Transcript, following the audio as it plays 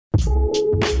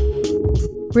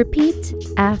Repeat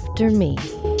after me.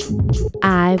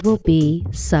 I will be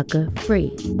sucker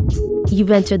free.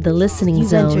 You've entered the listening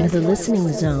zone.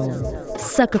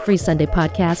 Sucker Free Sunday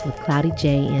podcast with Cloudy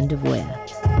J and Devoya.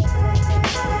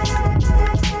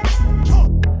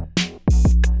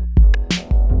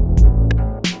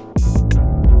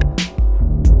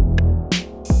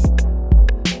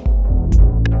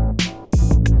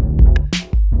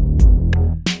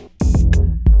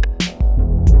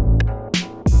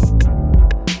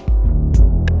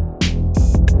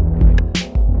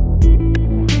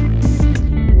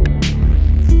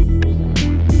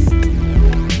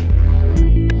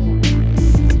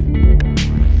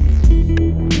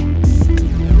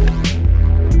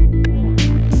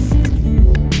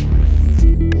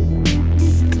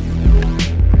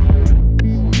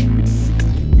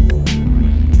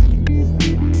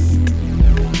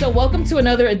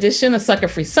 Another edition of Sucker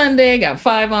Free Sunday. Got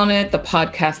 5 on it, the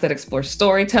podcast that explores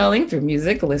storytelling through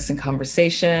music, listen,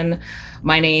 conversation.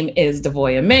 My name is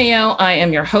Devoya Mayo. I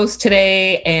am your host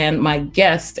today, and my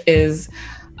guest is,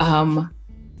 I'm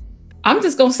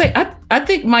just gonna say, I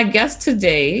think my guest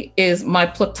today is my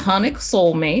platonic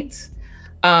soulmate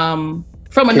from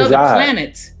another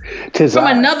planet. From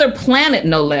another planet,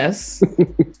 no less.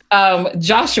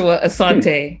 Joshua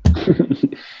Asante.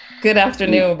 Good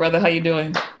afternoon, brother. How you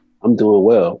doing? I'm doing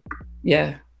well.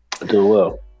 Yeah. I'm doing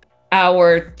well.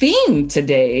 Our theme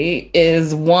today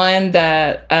is one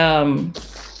that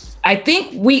I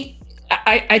think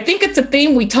it's a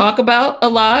theme we talk about a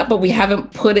lot, but we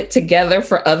haven't put it together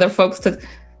for other folks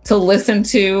to listen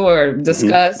to or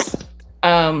discuss.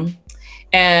 And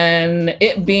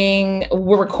it being,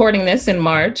 we're recording this in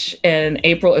March and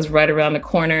April is right around the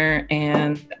corner.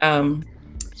 And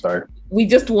we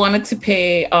just wanted to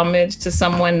pay homage to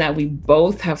someone that we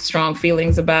both have strong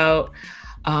feelings about.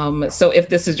 So if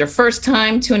this is your first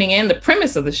time tuning in, the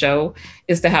premise of the show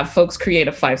is to have folks create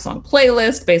a 5-song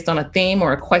playlist based on a theme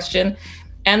or a question,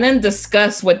 and then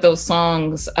discuss what those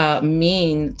songs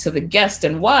mean to the guest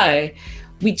and why.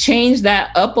 We changed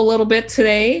that up a little bit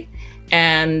today.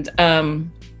 And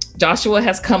Joshua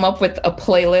has come up with a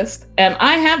playlist, and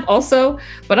I have also,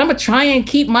 but I'm gonna try and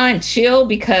keep mine chill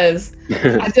because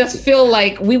I just feel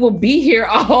like we will be here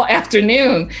all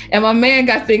afternoon, and my man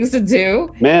got things to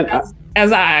do. Man,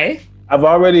 I've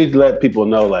already let people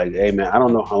know, like, hey man, I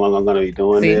don't know how long I'm gonna be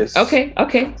doing this.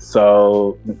 Okay.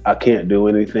 So I can't do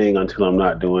anything until I'm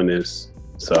not doing this.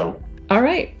 So. All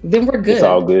right, then we're good. It's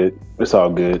all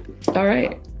good. All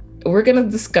right, we're gonna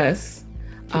discuss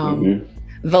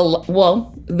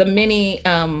the many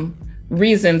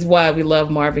reasons why we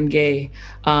love Marvin Gaye,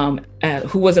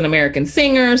 who was an American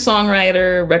singer,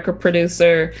 songwriter, record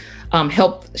producer,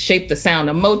 helped shape the sound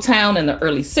of Motown in the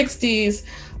early 60s,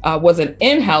 was an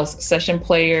in-house session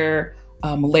player,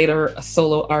 later a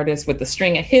solo artist with a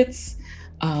string of hits.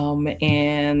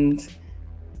 And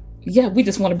yeah, we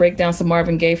just want to break down some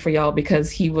Marvin Gaye for y'all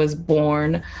because he was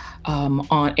born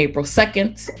on April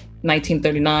 2nd,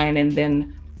 1939, and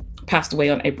then passed away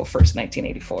on April 1st,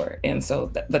 1984. And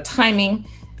so the timing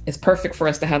is perfect for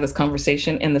us to have this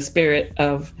conversation in the spirit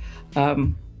of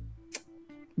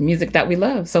music that we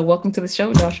love. So welcome to the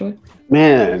show, Joshua.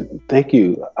 Man, thank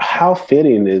you. How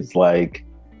fitting is like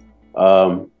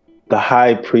the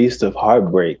high priest of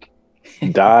heartbreak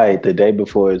died the day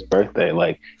before his birthday.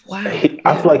 Like, wow.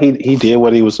 I feel like he did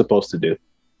what he was supposed to do.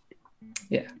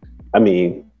 Yeah. I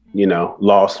mean,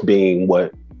 loss being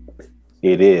what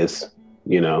it is,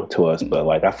 to us, but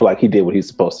like I feel like he did what he's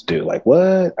supposed to do. Like,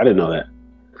 what? I didn't know that.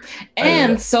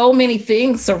 And so many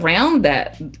things surround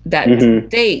that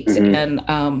date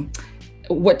and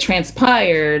what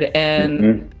transpired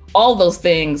and all those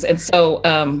things. And so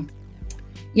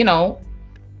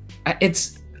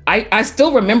I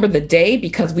still remember the day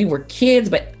because we were kids,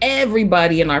 but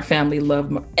everybody in our family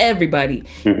loved everybody.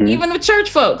 Even the church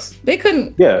folks, they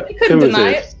couldn't deny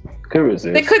it.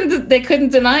 They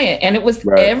couldn't deny it, and it was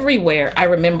everywhere. I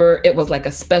remember it was like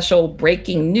a special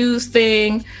breaking news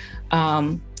thing.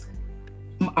 I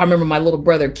remember my little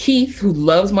brother Keith, who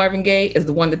loves Marvin Gaye, is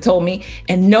the one that told me,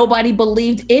 and nobody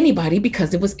believed anybody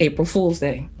because it was April Fool's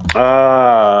Day.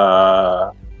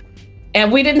 And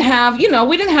we didn't have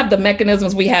the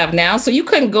mechanisms we have now. So you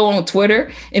couldn't go on Twitter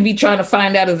and be trying to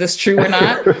find out if this true or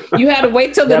not. You had to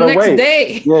wait till the next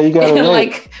day. Yeah, you gotta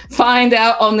wait. Find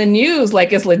out on the news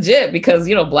like it's legit because,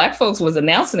 Black folks was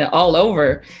announcing it all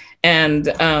over. And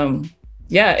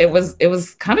it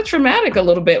was kind of traumatic a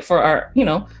little bit for our,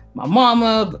 my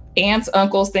mama, aunts,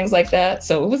 uncles, things like that.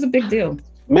 So it was a big deal.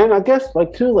 Man, I guess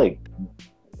what the,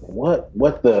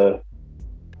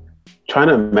 trying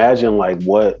to imagine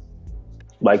what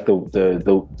the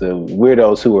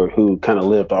weirdos who kind of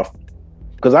lived off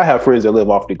because I have friends that live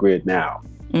off the grid now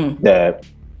that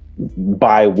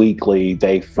bi-weekly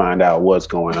they find out what's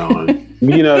going on.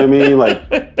 You know what I mean?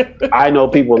 Like, I know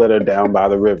people that are down by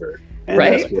the river, and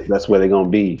that's where they're gonna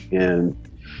be, and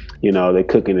you know, they're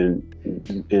cooking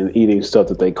and eating stuff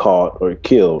that they caught or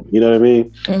killed. You know what I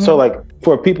mean? So like,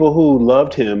 for people who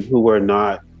loved him, who were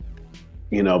not,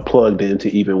 you know, plugged into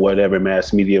even whatever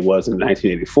mass media was in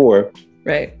 1984,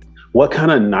 right? What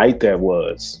kind of night that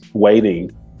was,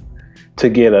 waiting to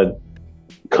get a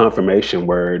confirmation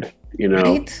word, you know?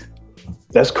 Right?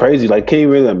 That's crazy. Like, can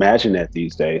you really imagine that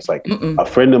these days? Like, a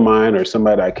friend of mine or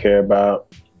somebody I care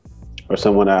about or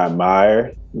someone I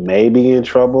admire may be in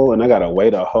trouble, and I gotta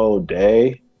wait a whole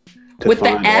day to with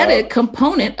the added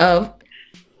component of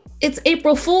it's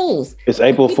April Fool's. It's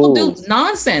April People Fool's. Do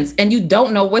nonsense, and you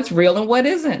don't know what's real and what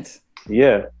isn't.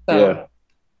 Yeah, yeah.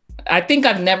 I think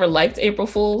I've never liked April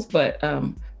Fool's, but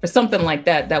for something like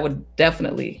that, that would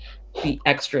definitely be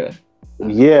extra.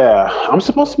 Yeah, I'm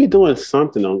supposed to be doing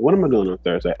something on. What am I doing on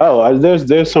Thursday? Oh,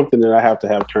 there's something that I have to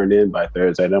have turned in by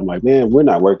Thursday. And I'm like, man, we're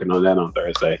not working on that on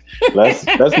Thursday. Let's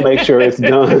make sure it's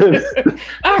done.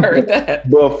 I heard that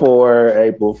before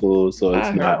April Fool's, so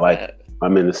it's not like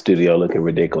I'm in the studio looking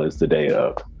ridiculous the day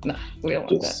of. No, we don't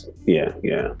want that.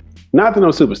 Yeah. Not that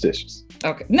I'm superstitious.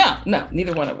 Okay. No,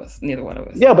 neither one of us.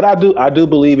 Yeah, but I do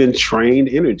believe in trained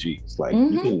energies. Like,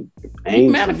 you can aim.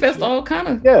 You manifest all kind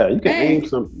of. Yeah, you can aim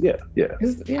some. Yeah.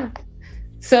 Yeah.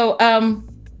 So,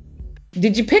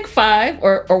 did you pick 5,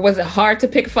 or was it hard to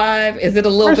pick 5? Is it a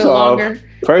little bit longer?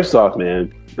 First off,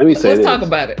 man, let me say Let's talk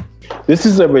about it. This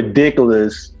is a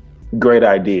ridiculous, great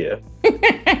idea.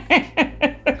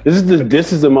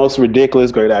 This is the most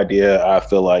ridiculous, great idea I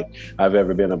feel like I've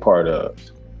ever been a part of.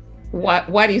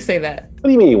 Why do you say that? What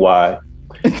do you mean why?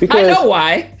 Because, I know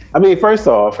why. I mean, first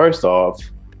off, our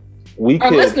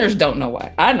listeners don't know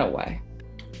why. I know why.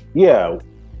 Yeah.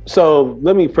 So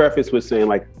let me preface with saying,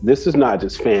 like, this is not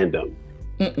just fandom.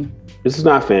 This is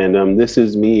not fandom. This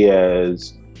is me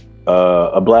as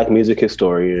a Black music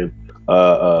historian,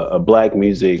 a Black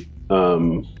music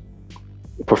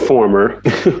performer.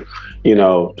 You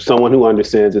know, someone who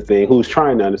understands a thing, who's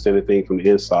trying to understand a thing from the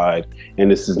inside.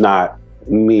 And this is not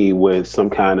me with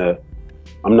some kind of,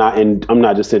 I'm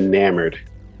not just enamored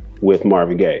with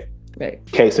Marvin Gaye. Right.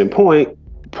 Case in point,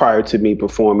 prior to me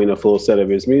performing a full set of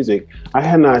his music, I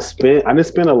didn't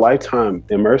spend a lifetime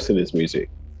immersed in his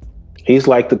music. He's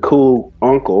like the cool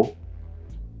uncle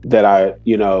that I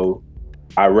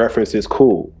reference as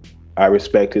cool. I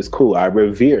respect his cool. I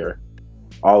revere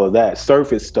all of that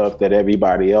surface stuff that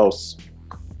everybody else,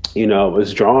 you know,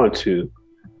 is drawn to.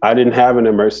 I didn't have an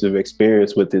immersive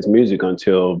experience with his music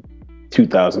until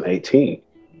 2018,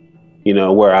 you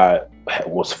know, where I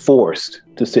was forced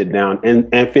to sit down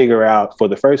and figure out for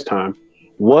the first time,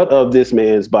 what of this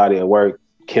man's body of work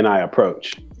can I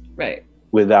approach? Right.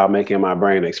 Without making my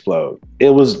brain explode.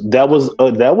 That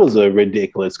was a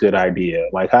ridiculous good idea.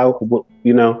 Like, how,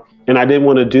 you know, and I didn't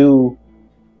want to do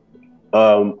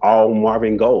all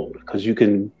Marvin Gold, because you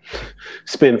can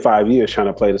spend 5 years trying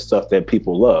to play the stuff that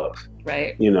people love.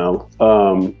 Right. You know,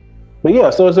 but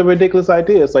yeah, so it's a ridiculous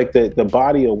idea. It's like the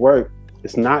body of work,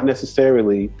 it's not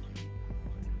necessarily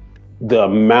the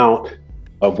amount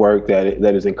of work that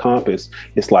is encompassed.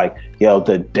 It's like,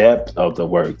 the depth of the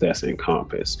work that's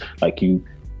encompassed. Like,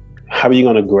 how are you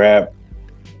going to grab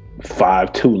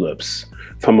 5 tulips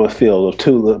from a field of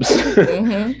tulips?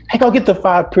 Hey, go get the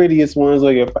 5 prettiest ones,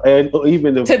 or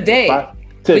even the today.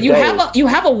 But you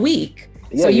have a week.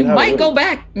 Yeah, so you might go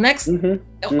back next.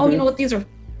 Oh, you know what? These are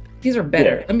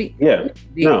better. Yeah. Let me. Yeah.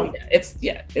 It's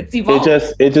evolved.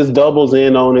 It just doubles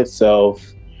in on itself,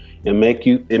 and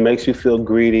it makes you feel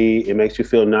greedy. It makes you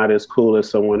feel not as cool as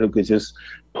someone who could just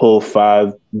pull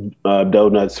 5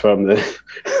 donuts from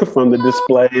the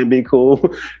display and be cool.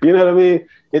 You know what I mean?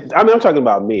 I'm talking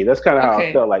about me. That's kind of how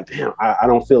I felt. Like, damn, I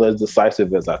don't feel as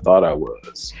decisive as I thought I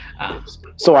was.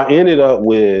 So I ended up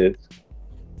with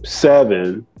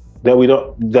 7.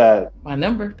 My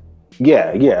number.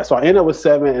 Yeah. So I ended up with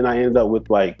 7, and I ended up with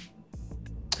like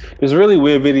this really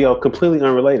weird video, completely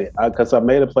unrelated, because I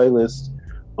made a playlist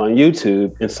on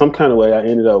YouTube. In some kind of way, I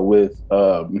ended up with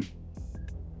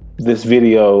this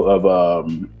video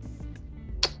of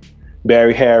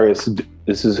Barry Harris.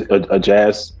 This is a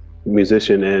jazz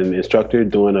musician and instructor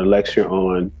doing a lecture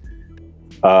on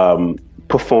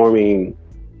performing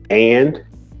and.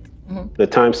 The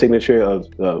time signature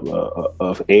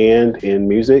of and in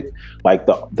music, like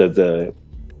the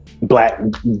black,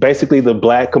 basically the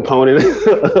black component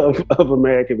of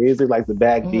American music, like the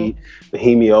backbeat, the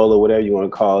hemiola, whatever you want to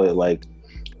call it. Like,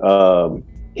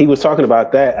 he was talking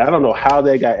about that. I don't know how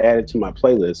they got added to my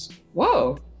playlist.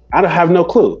 Whoa! I don't have no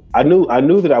clue. I knew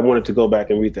that I wanted to go back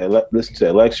and listen to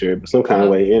that lecture, but some kind of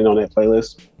way in on that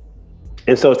playlist.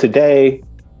 And so today,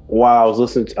 while I was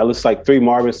listening, I listened to like 3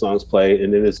 Marvin songs played,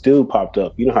 and then this dude popped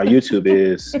up. You know how YouTube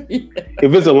is.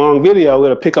 If it's a long video,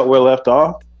 it'll pick up where it left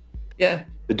off. Yeah.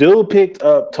 The dude picked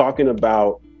up talking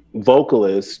about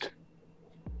vocalist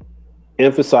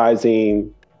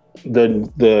emphasizing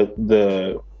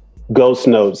the ghost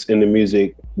notes in the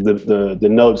music, the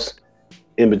notes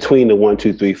in between the 1,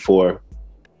 2, 3, 4.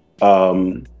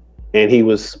 And he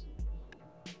was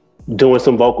doing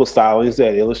some vocal stylings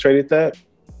that illustrated that.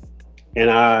 And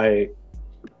I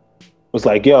was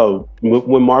like, yo,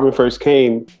 when Marvin first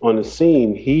came on the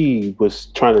scene, he was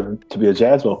trying to be a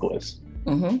jazz vocalist.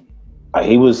 Mm-hmm.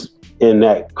 He was in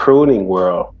that crooning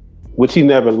world, which he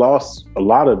never lost a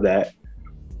lot of that.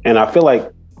 And I feel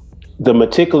like the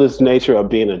meticulous nature of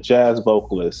being a jazz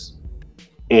vocalist,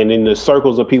 and in the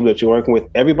circles of people that you're working with,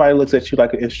 everybody looks at you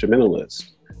like an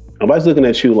instrumentalist. Nobody's looking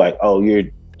at you like, oh, you're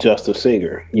just a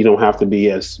singer. You don't have to be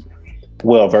as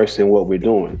well versed in what we're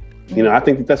doing. You know, I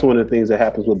think that's one of the things that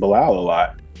happens with Bilal a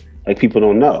lot. Like, people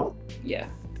don't know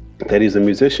that he's a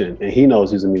musician, and he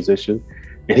knows he's a musician,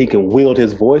 and he can wield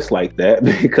his voice like that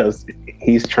because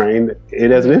he's trained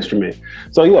it as an instrument.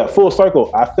 So yeah, full circle.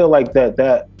 I feel like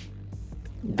that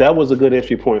was a good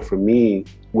entry point for me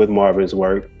with Marvin's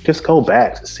work. Just go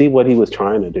back to see what he was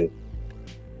trying to do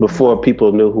before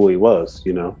people knew who he was,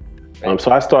 you know?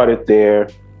 So I started there,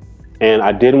 and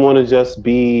I didn't want to just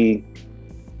be,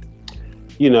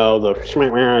 you know, the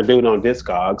dude on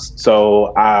Discogs.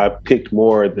 So I picked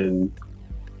more than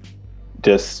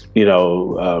just, you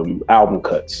know, album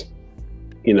cuts.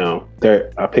 You know,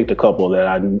 I picked a couple that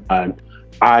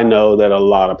I know that a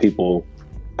lot of people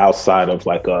outside of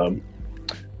like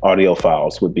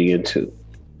audiophiles would be into.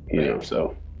 You know,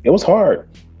 so it was hard.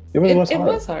 It really was hard.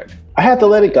 It was hard. I had to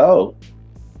let it go.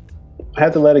 I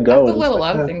had to let it go. I have to let a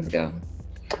lot of things go.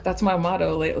 That's my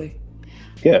motto lately.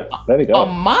 Yeah, let it go.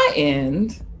 On my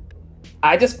end,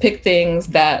 I just picked things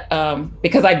that,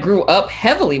 because I grew up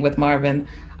heavily with Marvin,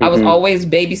 I was always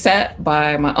babysat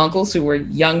by my uncles who were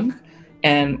young,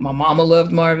 and my mama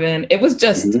loved Marvin. It was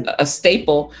just a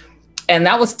staple. And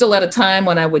that was still at a time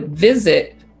when I would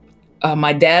visit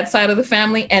my dad's side of the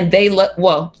family, and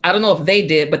well, I don't know if they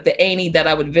did, but the auntie that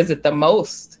I would visit the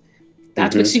most,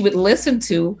 that's what she would listen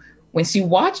to when she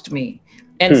watched me.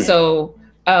 And so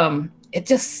it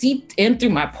just seeped in through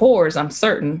my pores, I'm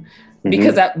certain,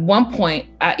 because at one point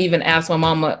I even asked my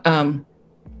mama,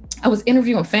 I was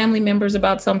interviewing family members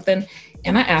about something,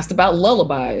 and I asked about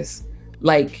lullabies.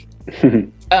 Like,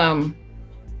 you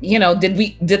know,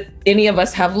 did any of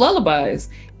us have lullabies?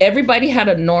 Everybody had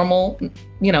a normal,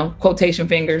 you know, quotation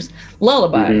fingers,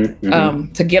 lullaby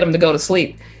to get them to go to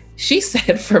sleep. She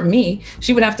said for me,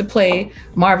 she would have to play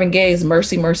Marvin Gaye's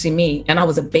Mercy, Mercy Me. And I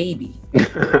was a baby.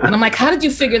 And I'm like, how did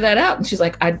you figure that out? And she's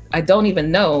like, I don't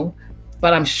even know,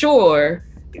 but I'm sure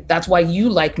that's why you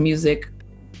like music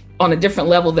on a different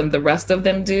level than the rest of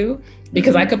them do,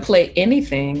 because I could play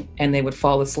anything and they would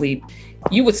fall asleep.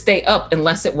 You would stay up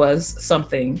unless it was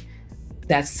something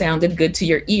that sounded good to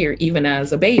your ear, even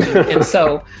as a baby. And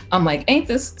so I'm like, ain't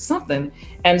this something?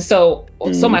 And so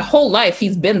my whole life,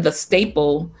 he's been the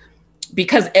staple,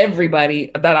 because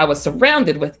everybody that I was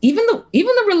surrounded with, even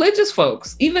the religious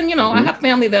folks, even, you know, I have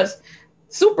family that's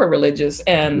super religious,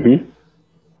 and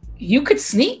you could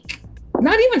sneak,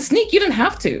 not even sneak, you didn't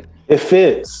have to. It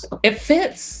fits.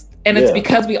 And it's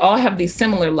because we all have these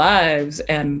similar lives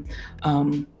and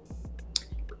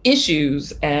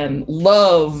issues and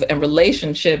love and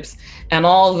relationships and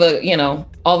all the, you know,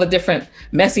 all the different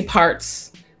messy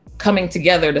parts coming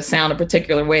together to sound a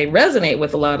particular way, resonate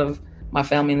with a lot of my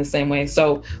family in the same way.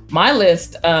 So my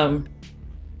list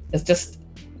is just,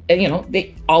 you know,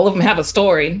 all of them have a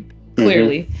story,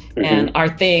 clearly, and are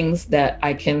things that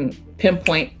I can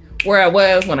pinpoint where I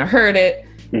was when I heard it,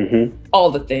 all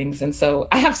the things. And so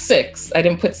I have 6. I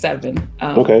didn't put 7.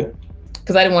 Okay.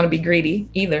 Because I didn't want to be greedy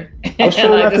either. I was trying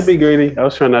not to be greedy. I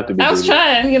was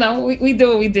trying, you know, we do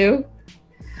what we do.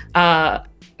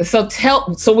 So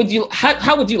would you,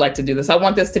 how would you like to do this? I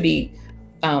want this to be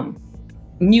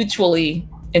mutually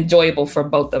enjoyable for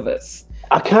both of us.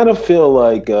 I kind of feel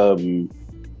like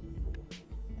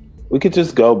we could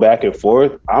just go back and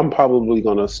forth. I'm probably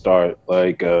going to start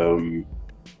like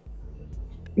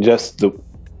just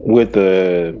with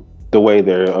the way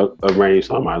they're arranged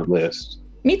on my list.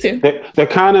 Me too. They're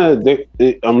kind of,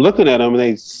 I'm looking at them and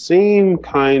they seem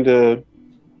kind of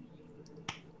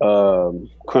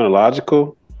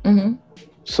chronological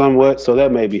somewhat. So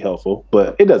that may be helpful,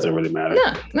 but it doesn't really matter.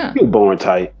 No. You're born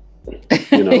tight,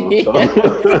 you know.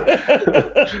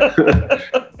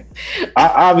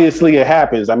 obviously it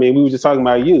happens. I mean, we were just talking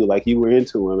about you, like you were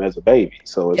into him as a baby.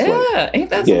 So it's ain't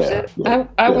that some shit?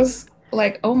 I was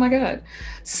like, oh my God.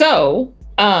 So,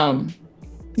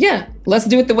 let's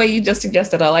do it the way you just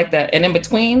suggested. I like that. And in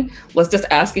between, let's just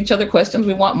ask each other questions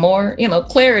we want more,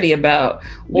 clarity about,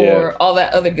 or all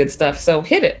that other good stuff. So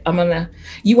hit it.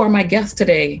 You are my guest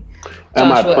today.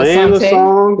 Am I playing the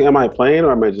song? Am I playing,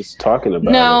 or am I just talking about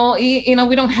it? No,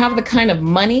 we don't have the kind of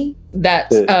money that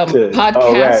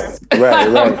podcasts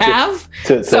have.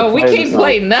 So we can't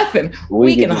play nothing.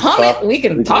 We can hum it. We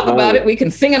can talk about it. We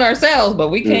can sing it ourselves, but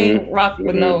we can't rock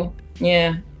with no.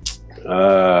 Yeah.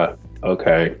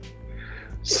 Okay.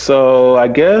 So I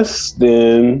guess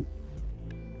then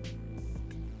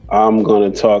I'm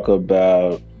going to talk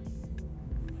about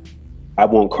I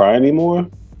Won't Cry Anymore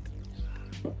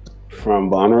from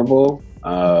Vulnerable.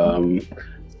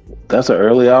 That's an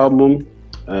early album.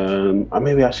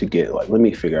 Maybe I should get let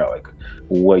me figure out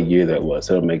what year that was.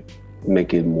 That'll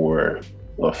make it more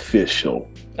official.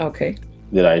 Okay.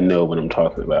 That I know what I'm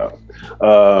talking about.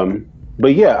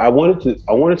 But yeah, I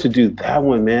wanted to do that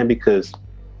one, man, because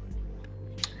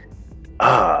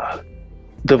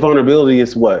the vulnerability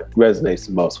is what resonates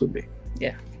the most with me.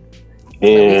 Yeah. It's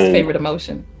my least favorite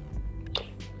emotion.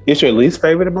 It's your least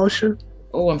favorite emotion?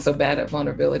 Oh, I'm so bad at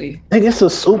vulnerability. I think it's a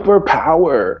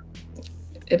superpower.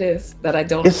 It is that I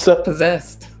don't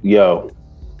possessed. Yo.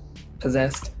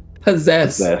 Possessed.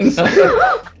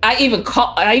 I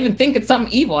even think it's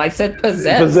something evil. I said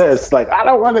possessed. Possessed. I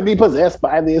don't want to be possessed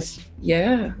by this.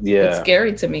 Yeah. It's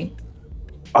scary to me.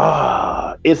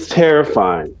 It's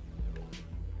terrifying.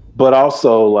 But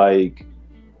also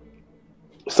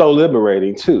so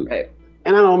liberating too. Right.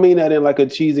 And I don't mean that in a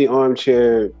cheesy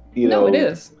armchair, No, it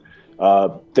is.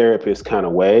 Therapist kind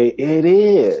of way. It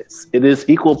is. It is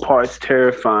equal parts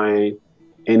terrifying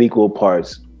and equal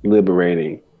parts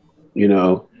liberating,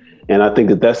 And I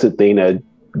think that's the thing that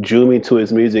drew me to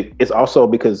his music. It's also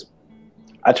because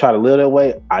I try to live that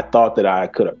way. I thought that I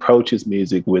could approach his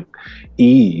music with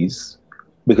ease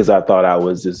because I thought I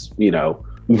was this,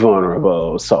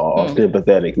 vulnerable, soft,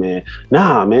 empathetic man.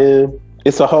 Nah, man.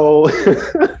 It's a whole...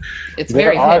 It's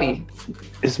very heady.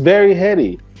 It's very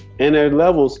heady. And there are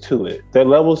levels to it. There are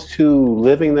levels to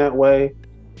living that way.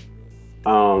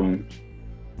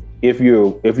 If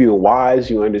you're wise,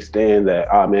 you understand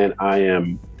that, man,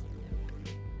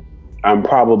 I'm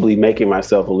probably making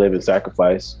myself a living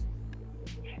sacrifice.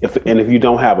 If you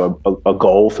don't have a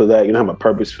goal for that, you don't have a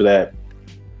purpose for that,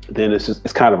 then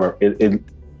it's kind of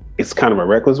a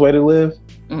reckless way to live.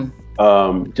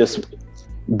 Just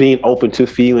being open to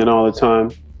feeling all the time.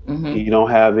 Mm-hmm. You don't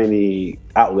have any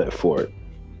outlet for it.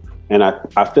 And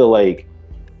I feel like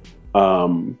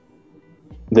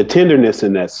the tenderness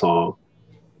in that song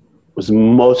was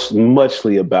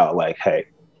muchly about hey,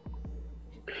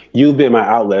 you've been my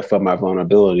outlet for my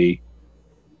vulnerability.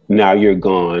 Now you're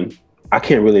gone. I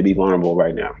can't really be vulnerable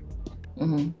right now.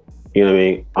 Mm-hmm. You know what I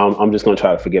mean? I'm just gonna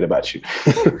try to forget about you.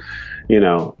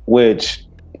 Which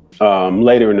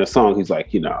later in the song he's like,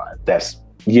 that's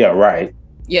right.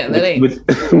 Yeah, that ain't. Which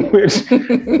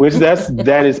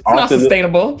that is often not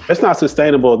sustainable. It's not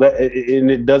sustainable. And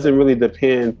it doesn't really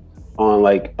depend on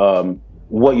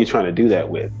what you're trying to do that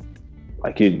with.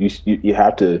 You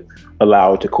have to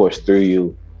allow it to course through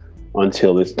you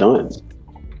until it's done.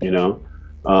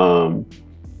 And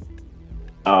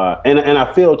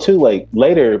I feel too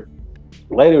later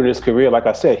in his career, like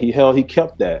I said, he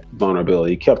kept that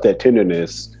vulnerability, he kept that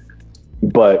tenderness,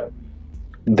 but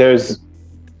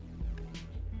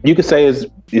you could say it's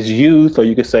youth, or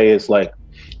you could say it's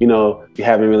you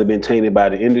haven't really been tainted by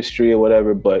the industry or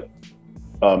whatever. But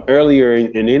earlier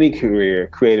in any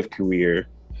creative career,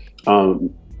 I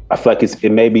feel like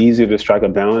it may be easier to strike a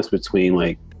balance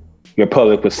between your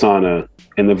public persona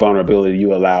and the vulnerability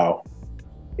you allow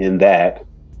in that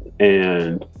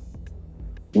and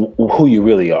who you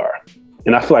really are.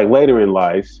 And I feel like later in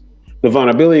life, the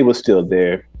vulnerability was still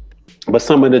there, but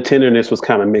some of the tenderness was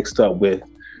kind of mixed up with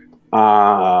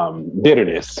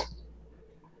bitterness.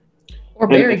 Or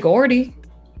Berry Gordy.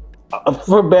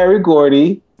 For Berry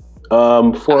Gordy.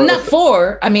 I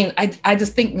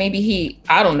just think maybe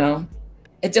I don't know.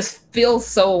 It just feels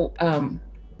so,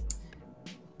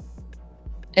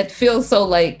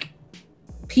 like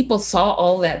people saw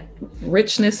all that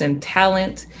richness and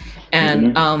talent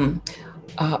and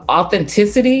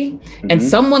authenticity. Mm-hmm. And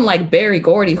someone like Berry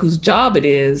Gordy, whose job it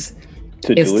is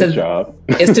to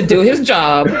do his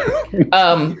job.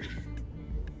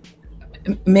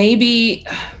 Maybe,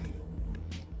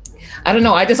 I don't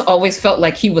know. I just always felt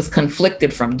like he was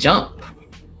conflicted from jump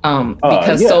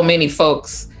because so many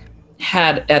folks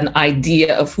had an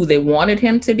idea of who they wanted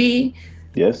him to be,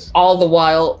 Yes. All the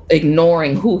while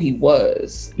ignoring who he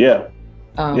was. Yeah.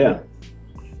 Yeah.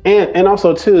 And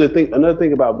also too, another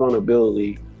thing about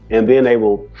vulnerability and being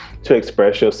able to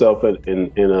express yourself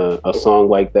in a song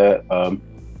like that,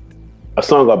 a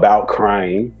song about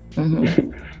crying,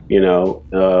 mm-hmm.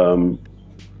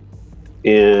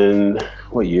 In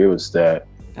what year was that?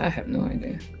 I have no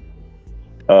idea.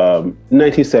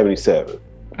 1977.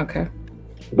 Okay.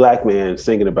 Black man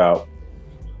singing about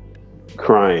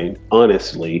crying,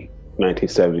 honestly,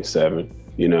 1977,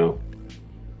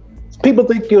 People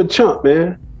think you're a chump,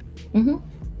 man. Mm-hmm.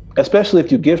 Especially if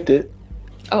you're gifted.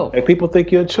 Oh. Like, people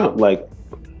think you're a chump. Like,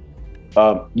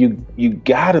 you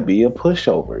gotta be a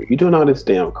pushover. You're doing all this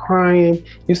damn crying,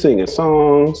 you're singing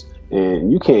songs,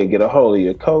 and you can't get a hold of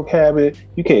your coke habit,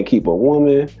 you can't keep a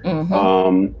woman,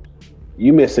 mm-hmm.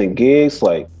 You missing gigs,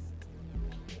 like,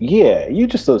 yeah, you're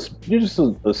just a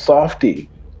softie.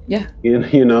 Yeah.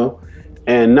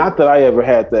 And not that I ever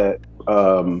had that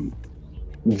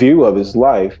view of his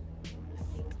life,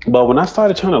 but when I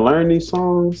started trying to learn these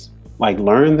songs, like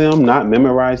learn them, not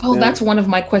memorize them. Oh, that's one of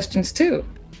my questions too.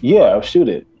 Yeah, shoot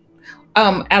it.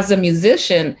 As a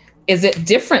musician, is it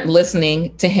different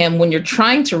listening to him when you're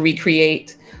trying to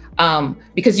recreate?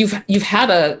 Because you've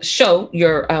had a show,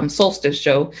 your Solstice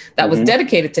show, that was mm-hmm.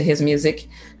 dedicated to his music.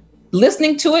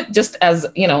 Listening to it just as,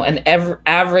 an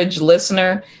average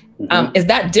listener, mm-hmm. Is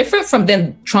that different from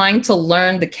then trying to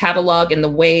learn the catalog in the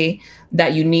way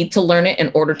that you need to learn it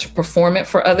in order to perform it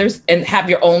for others and have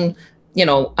your own,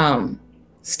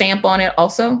 stamp on it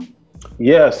also?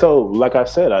 Yeah. So like I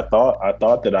said, I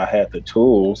thought that I had the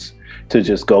tools to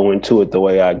just go into it the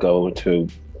way I go into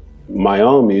my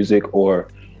own music, or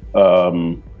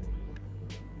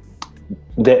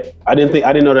that I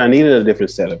didn't know that I needed a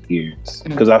different set of ears,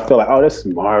 because I feel like, oh, this is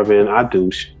Marvin. I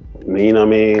do, you know what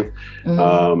I mean?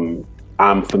 Mm-hmm.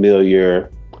 I'm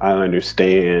familiar. I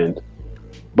understand.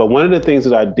 But one of the things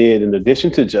that I did, in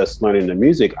addition to just learning the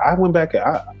music, I went back and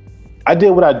I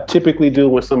did what I typically do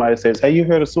when somebody says, hey, you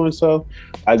heard of so-and-so?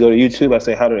 I go to YouTube, I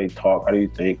say, how do they talk? How do you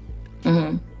think?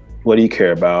 Mm-hmm. What do you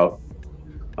care about?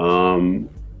 And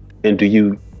do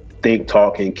you think,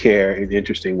 talk, and care in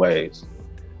interesting ways?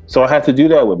 So I had to do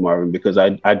that with Marvin, because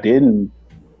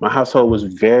my household was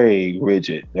very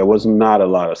rigid. There was not a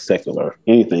lot of secular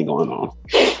anything going on.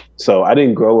 So I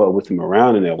didn't grow up with him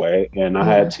around in that way. And I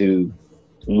had to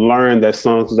learn that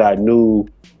songs that I knew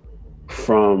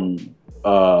from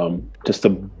just a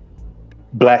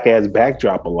black ass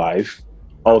backdrop of life.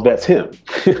 Oh, that's him.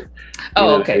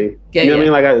 Oh, okay. Yeah, you know what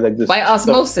I mean? Like this, by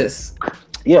osmosis. So,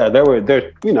 yeah, there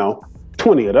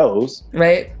 20 of those.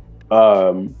 Right.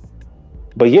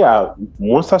 But yeah,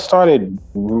 once I started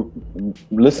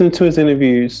listening to his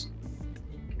interviews,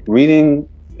 reading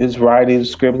his writings,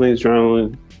 scribbling, his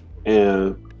journaling,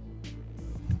 and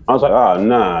I was like, oh,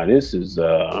 nah, this is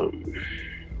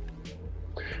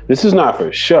not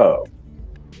for show.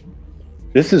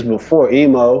 This is before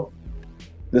emo.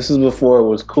 This is before it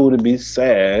was cool to be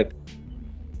sad.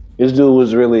 This dude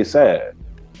was really sad.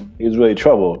 He was really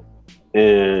troubled.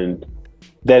 And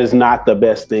that is not the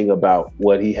best thing about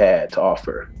what he had to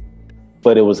offer,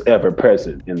 but it was ever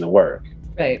present in the work.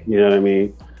 Right. You know what I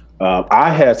mean?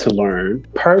 I had to learn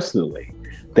personally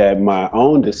that my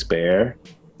own despair,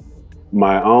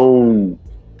 my own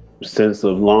sense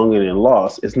of longing and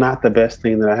loss is not the best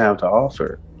thing that I have to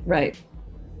offer. Right.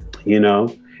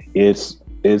 It's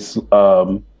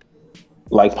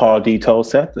like Paul D told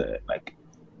Seth that, like,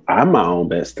 I'm my own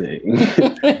best thing.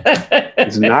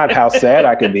 It's not how sad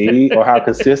I can be or how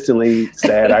consistently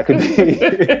sad I can be.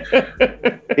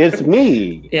 It's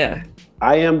me. Yeah.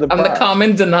 I'm the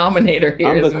common denominator here.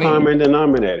 I'm the common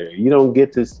denominator. You don't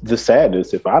get the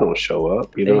sadness if I don't show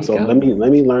up, so let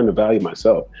me learn to value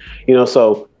myself.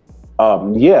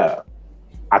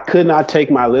 I could not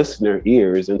take my listener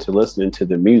ears into listening to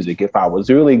the music if I was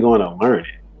really going to learn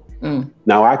it. Mm.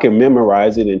 Now I can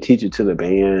memorize it and teach it to the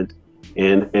band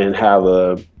and have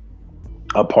a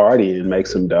party and make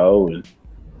some dough and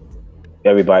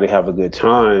everybody have a good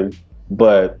time.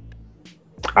 But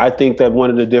I think that one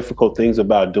of the difficult things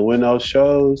about doing those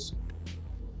shows,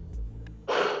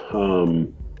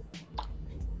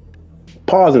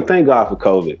 pause and thank God for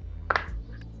COVID,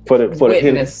 for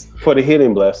the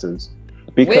hidden blessings,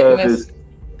 because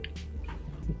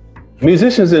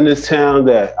musicians in this town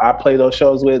that I play those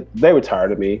shows with, they were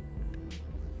tired of me.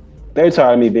 They were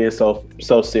tired of me being so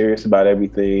serious about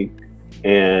everything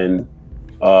and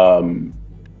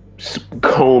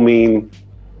combing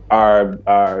our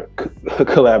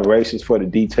collaborations for the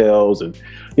details, and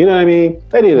you know what I mean?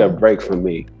 They needed a break from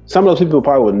me. Some of those people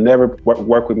probably would never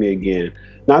work with me again.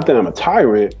 Not that I'm a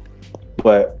tyrant,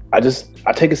 but I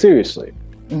take it seriously.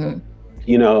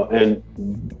 You know, and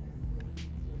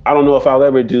I don't know if I'll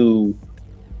ever do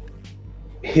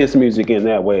his music in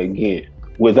that way again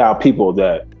without people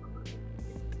that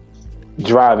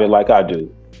drive it like I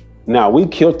do. Now, we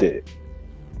killed it.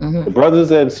 The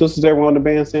brothers and sisters that were on the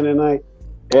bandstand tonight,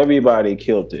 everybody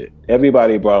killed it.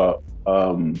 Everybody brought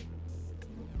all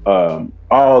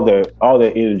their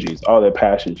energies, all their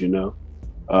passions, you know.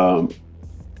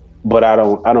 But I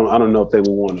don't know if they would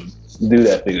want to do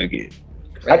that thing again.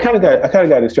 Right. I kind of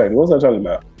got distracted. What was I talking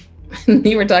about?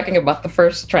 You were talking about the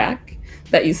first track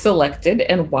that you selected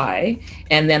and why,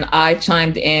 and then I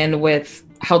chimed in with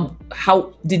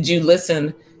how did you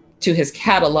listen to his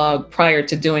catalog prior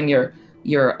to doing your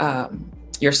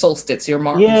solstice, your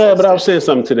Marvin solstice. But I was saying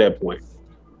something to that point.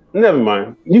 Never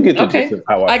mind. You get the gist of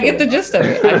how I get the gist of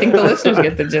it. I think the listeners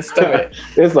get the gist of it.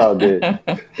 It's all good.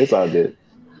 It's all good.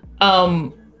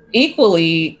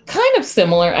 Equally kind of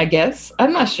similar, I guess.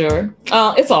 I'm not sure.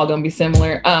 It's all gonna be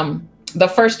similar. The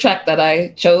first track that I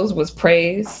chose was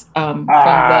Praise.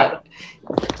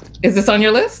 Is this on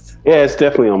your list? Yeah, it's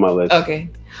definitely on my list. Okay.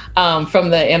 From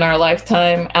the In Our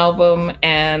Lifetime album,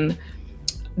 and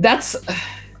that's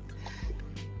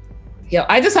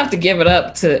I just have to give it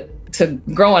up to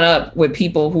growing up with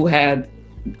people who had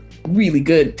really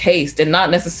good taste and not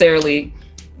necessarily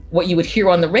what you would hear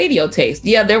on the radio taste.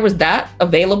 Yeah, there was that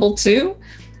available too,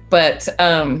 but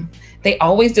they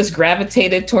always just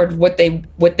gravitated toward what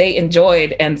they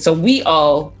enjoyed, and so we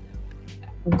all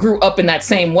grew up in that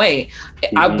same way.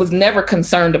 I was never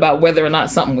concerned about whether or not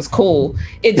something was cool.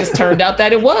 It just turned out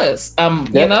that it was.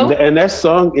 You know, and that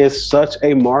song is such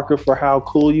a marker for how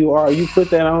cool you are. You put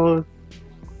that on,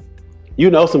 you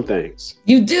know some things.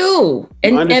 You do,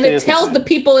 and it tells the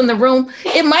people in the room.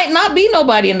 It might not be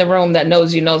nobody in the room that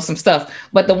knows you know some stuff,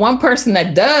 but the one person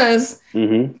that does.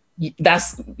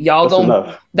 That's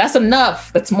enough. That's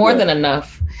enough. That's more than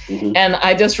enough. And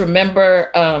I just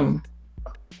remember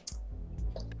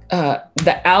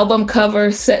the album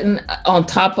cover sitting on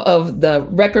top of the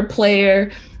record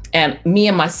player, and me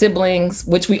and my siblings,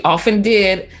 which we often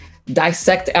did,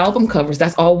 dissect album covers.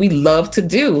 That's all we love to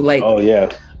do. Like, oh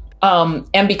yeah.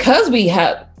 And because we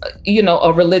had,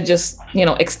 a religious,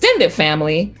 extended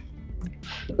family,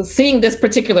 seeing this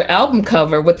particular album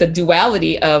cover with the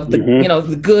duality of the,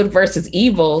 the good versus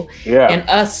evil, and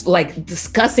us like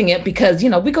discussing it because,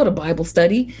 we go to Bible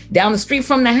study down the street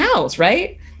from the house,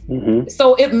 right?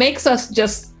 So it makes us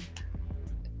just,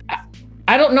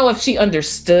 I don't know if she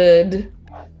understood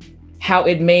how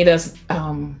it made us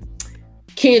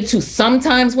kids who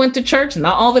sometimes went to church,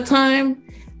 not all the time,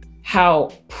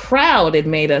 how proud it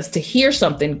made us to hear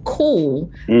something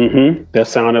cool. That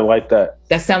sounded like that.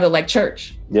 That sounded like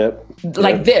church. Yep.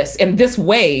 Like this, in this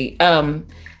way. I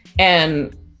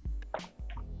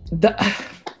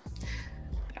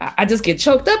just get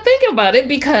choked up thinking about it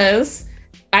because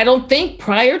I don't think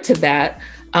prior to that,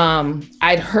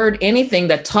 I'd heard anything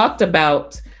that talked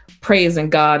about praising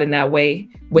God in that way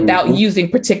without using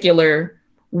particular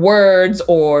words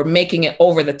or making it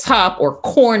over the top or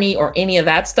corny or any of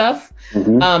that stuff.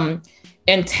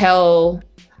 Until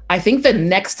I think the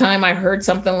next time I heard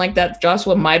something like that,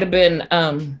 Joshua, might have been,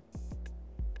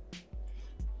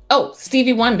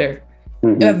 Stevie Wonder.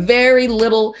 A very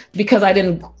little, because I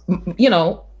didn't,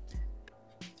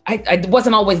 I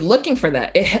wasn't always looking for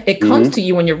that. It comes to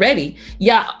you when you're ready.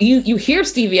 Yeah, you hear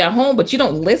Stevie at home, but you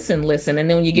don't listen. And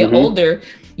then when you get older,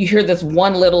 you hear this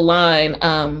one little line.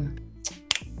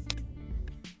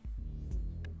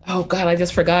 Oh God, I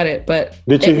just forgot it. But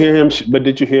did you hear him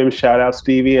shout out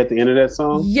Stevie at the end of that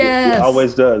song? Yes, he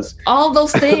always does. All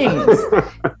those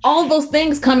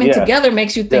things coming together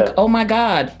makes you think, oh my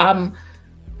God, I'm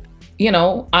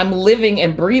living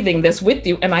and breathing this with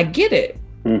you, and I get it.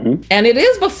 And it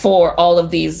is before all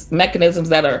of these mechanisms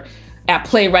that are at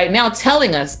play right now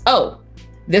telling us, oh,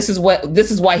 this is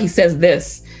why he says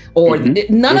this, or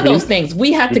none of those things.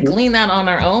 We have to glean that on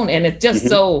our own, and it's just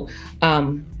so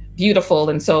beautiful.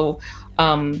 And so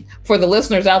for the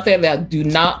listeners out there that do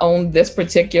not own this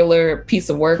particular piece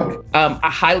of work, I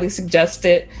highly suggest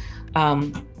it.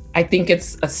 I think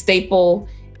it's a staple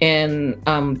in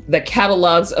the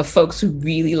catalogs of folks who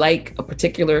really like a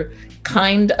particular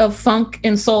kind of funk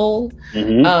and soul.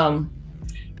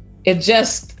 It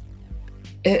just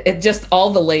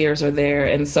all the layers are there.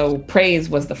 And so Praise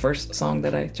was the first song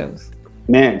that I chose.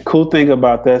 Man, cool thing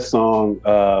about that song,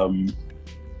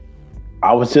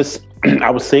 I was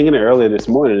singing it earlier this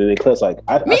morning, and in class, like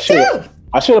I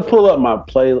should have pulled up my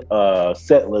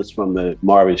set list from the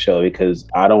Marvin show, because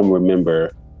I don't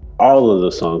remember all of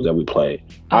the songs that we played.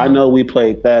 I know we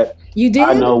played that. You did?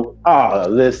 I know.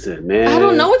 Listen, man. I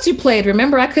don't know what you played.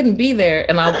 Remember, I couldn't be there,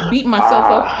 and I beat myself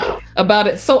up about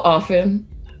it so often.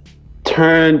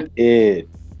 Turned it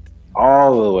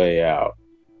all the way out.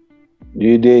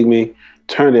 You dig me?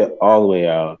 Turned it all the way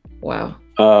out. Wow.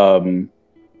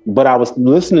 But I was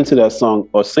listening to that song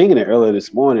or singing it earlier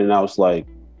this morning, and I was like,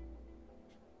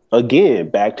 again,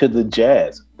 back to the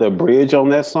jazz. The bridge on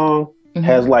that song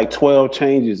has like 12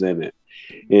 changes in it.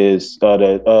 It's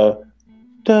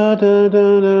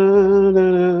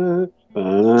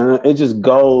it just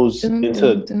goes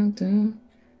into.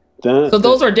 So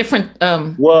those are different.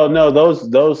 Well, no,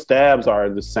 those stabs are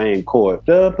the same chord.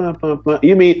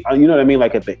 You mean, you know what I mean?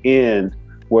 Like at the end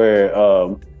where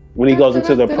when he goes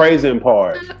into the praising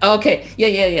part. Okay,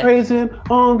 yeah. Praising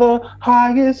on the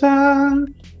highest high.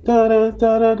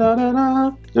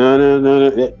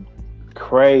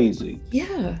 Crazy.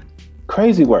 Yeah.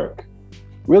 Crazy work.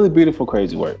 Really beautiful,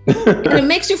 crazy work. And it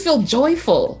makes you feel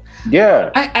joyful.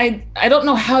 Yeah. I don't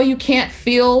know how you can't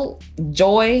feel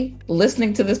joy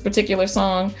listening to this particular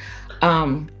song.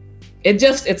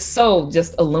 It's so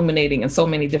just illuminating in so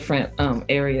many different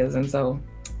areas. And so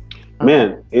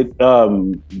man, it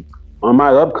on my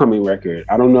upcoming record,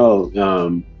 I don't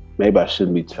know, maybe I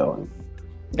shouldn't be telling.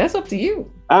 That's up to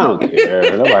you. I don't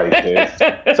care. Nobody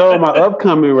cares. So on my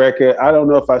upcoming record, I don't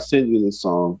know if I sent you this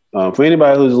song. For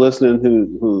anybody who's listening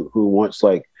who wants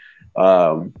like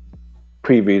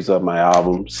previews of my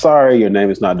album, sorry, your name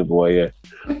is not DeBoya.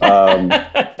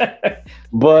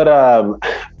 But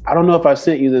I don't know if I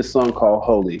sent you this song called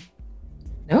Holy.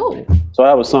 No. So I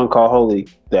have a song called Holy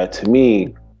that to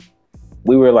me,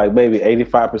 we were like maybe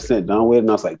 85% done with. And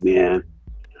I was like, man,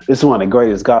 this is one of the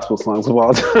greatest gospel songs of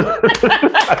all time.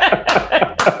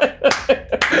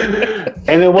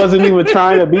 And it wasn't even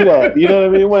trying to be that. You know what I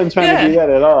mean? It wasn't trying to be that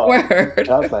at all. Word.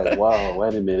 I was like, wow,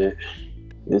 wait a minute.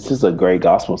 This is a great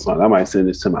gospel song. I might send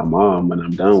this to my mom when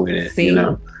I'm done with it. See? You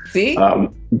know? See?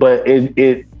 But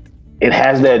it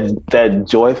has that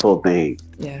joyful thing.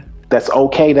 Yeah. That's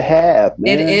okay to have,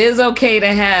 man. It is okay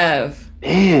to have.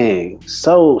 Dang,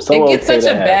 so it gets okay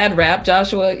such a bad rap,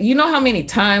 Joshua. You know how many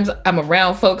times I'm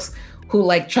around folks who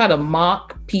like try to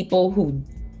mock people who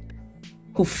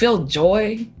feel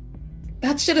joy?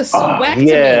 That shit is so whack to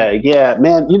me. Yeah,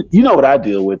 man. You know what I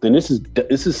deal with, and this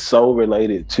is so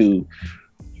related to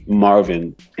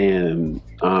Marvin and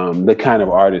the kind of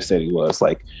artist that he was.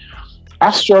 Like, I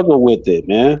struggle with it,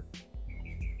 man.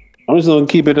 I'm just gonna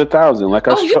keep it 1,000. Like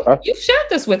you've shared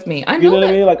this with me. I know. You know what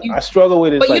I mean? Like I struggle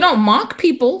with it. But you don't mock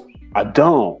people. I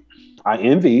don't. I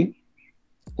envy.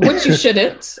 Which you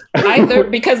shouldn't either,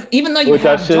 because even though you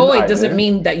have joy, doesn't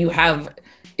mean that you have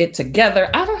it together.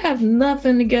 I don't have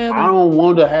nothing together. I don't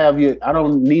want to have you. I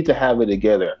don't need to have it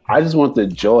together. I just want the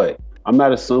joy. I'm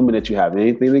not assuming that you have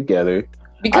anything together.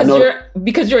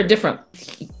 Because you're a different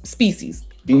species,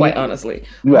 quite honestly.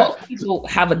 Right. Most people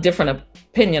have a different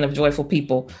opinion of joyful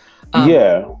people.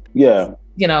 Yeah.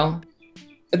 You know,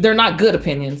 they're not good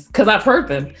opinions because I've heard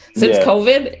them since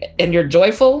COVID, and you're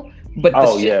joyful, but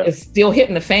the shit is still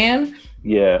hitting the fan.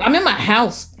 Yeah. I'm in my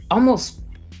house almost,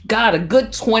 a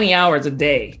good 20 hours a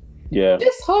day. Yeah.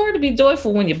 It's hard to be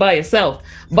joyful when you're by yourself,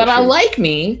 but I like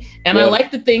me, and I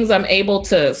like the things I'm able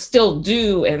to still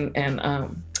do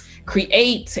and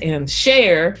create and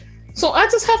share. So I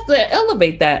just have to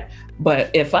elevate that. But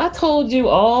if I told you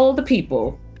all the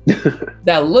people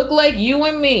that look like you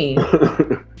and me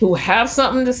who have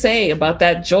something to say about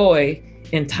that joy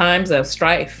in times of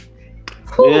strife.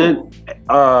 And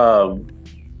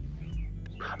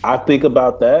I think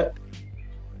about that,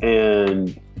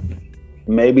 and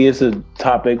maybe it's a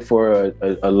topic for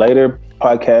a later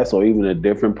podcast or even a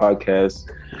different podcast.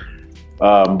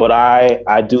 But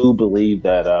I do believe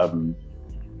that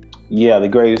the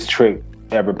greatest trick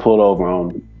ever pulled over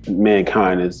on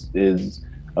mankind is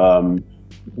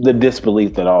the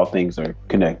disbelief that all things are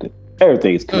connected.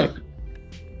 Everything is connected.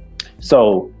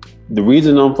 So the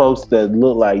reason them folks that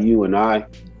look like you and I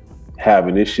have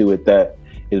an issue with that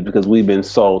is because we've been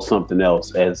sold something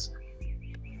else as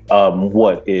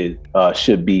what it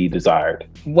should be desired.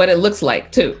 What it looks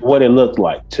like too.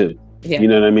 Yeah. You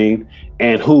know what I mean?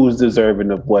 And who's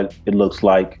deserving of what it looks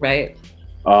like. Right.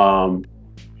 And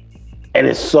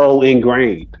it's so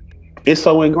ingrained. It's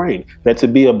so ingrained that to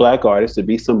be a Black artist, to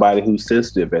be somebody who's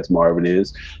sensitive as Marvin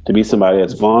is, to be somebody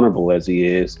that's vulnerable as he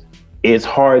is, it's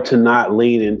hard to not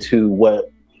lean into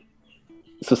what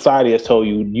society has told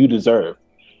you deserve.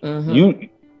 Mm-hmm.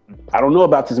 I don't know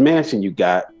about this mansion you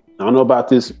got. I don't know about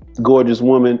this gorgeous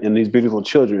woman and these beautiful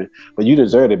children, but you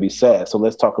deserve to be sad. So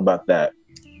let's talk about that.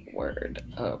 Word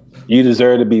up. You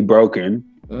deserve to be broken.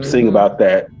 sing about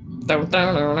that.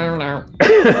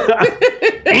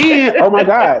 And, oh my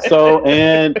God! So,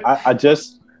 and I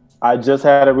just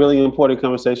had a really important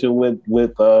conversation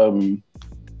with some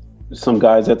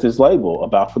guys at this label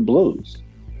about the blues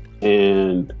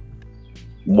and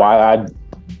why I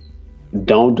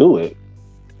don't do it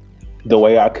the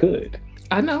way I could.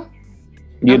 I know.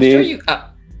 You did? Sure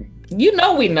you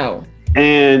know we know.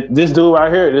 And this dude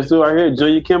right here,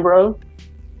 Junior Kimbrough,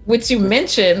 which you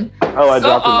mention I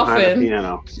dropped him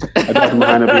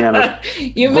behind the piano.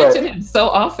 You mention him so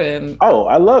often. Oh,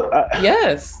 I love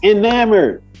yes.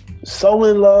 Enamored. So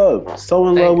in love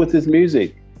with his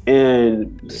music,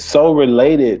 and so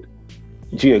related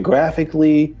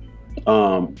geographically,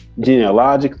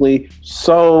 genealogically,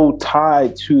 so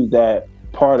tied to that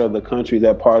part of the country,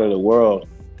 that part of the world,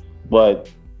 but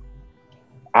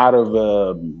out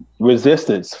of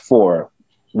resistance for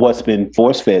what's been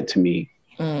force-fed to me,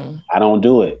 I don't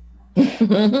do it.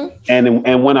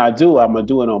 and when I do, I'm gonna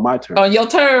do it on my terms. On your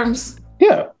terms.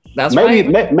 Yeah. That's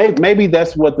maybe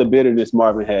that's what the bitterness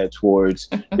Marvin had towards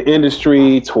the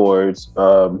industry, towards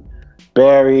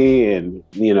Barry, and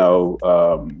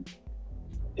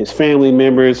his family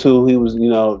members who he was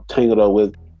tangled up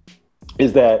with,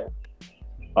 is that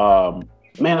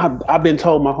man, I've been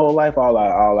told my whole life all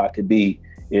I could be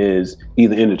is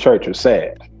either in the church or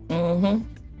sad. Mm-hmm.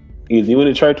 Either you in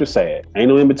the church or sad. Ain't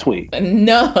no in between.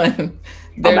 None.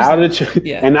 I'm out of the church,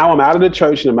 and now I'm out of the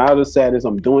church and I'm out of the sadness.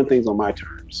 I'm doing things on my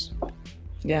terms.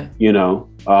 Yeah.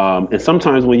 And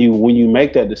sometimes when you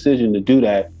make that decision to do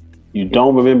that, you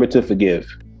don't remember to forgive.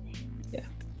 Yeah.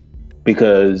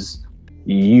 Because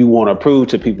you want to prove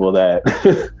to people that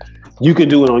you can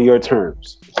do it on your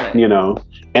terms. Right.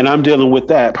 And I'm dealing with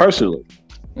that personally.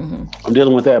 Mm-hmm. I'm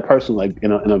dealing with that personally, like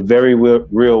in a very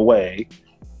real way,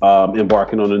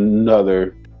 embarking on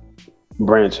another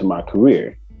branch of my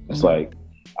career. It's mm-hmm. like,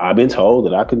 I've been told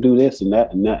that I can do this and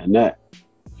that and that and that.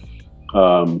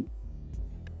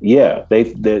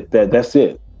 That's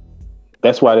it.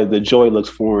 That's why the joy looks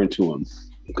foreign to them,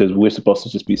 because we're supposed to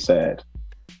just be sad.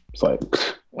 It's like,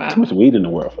 wow, too much weed in the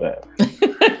world for that.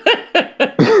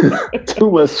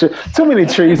 too many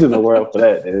trees in the world for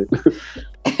that, dude.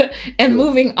 And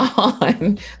moving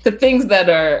on to things that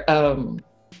are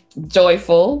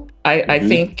joyful, I mm-hmm.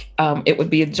 think it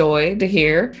would be a joy to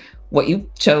hear what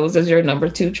you chose as your number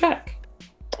 2 track.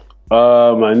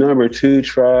 My number 2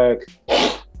 track.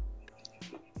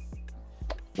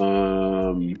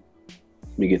 Let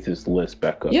me get this list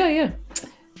back up. Yeah.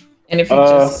 And if you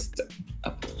just.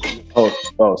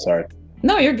 Oh, sorry.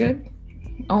 No, you're good.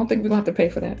 I don't think we're going to have to pay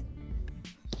for that.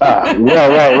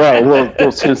 Right. Well,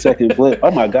 10-second blip.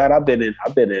 Oh my God, I've been in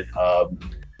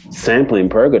sampling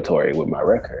purgatory with my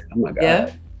record. Oh my God.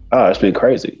 Yeah. Oh, it's been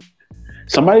crazy.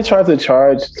 Somebody tried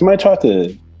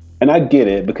to, and I get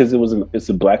it because it's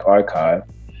a Black archive.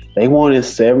 They wanted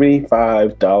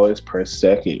 $75 per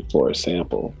second for a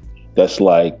sample that's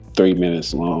like 3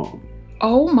 minutes long.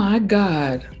 Oh my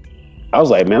God. I was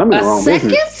like, man, I'm in the wrong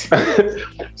business.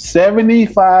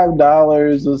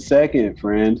 $75 a second,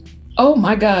 friend. Oh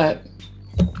my God.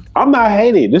 I'm not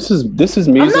hating. This is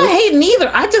music. I'm not hating either.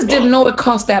 I just didn't know it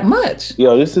cost that much.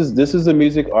 Yo, this is a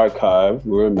music archive.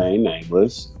 We remain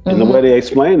nameless. Mm-hmm. And the way they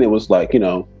explained it was like,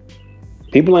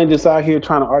 people ain't just out here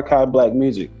trying to archive Black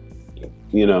music.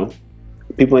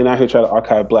 People ain't out here trying to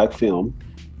archive Black film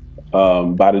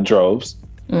by the droves.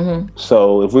 Mm-hmm.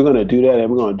 So if we're going to do that and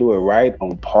we're going to do it right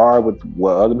on par with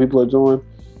what other people are doing,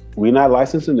 we're not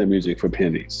licensing the music for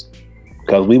pennies.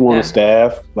 Because we want a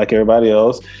staff like everybody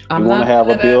else. We want to have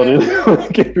a building.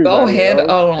 Like go ahead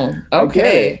on.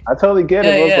 Okay. I totally get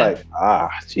it. I was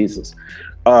like, Jesus.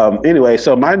 Anyway,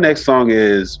 so my next song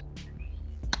is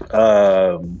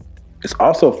it's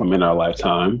also from In Our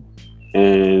Lifetime,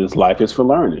 and it's Life is for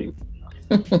Learning.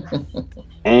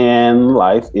 And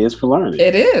Life is for Learning.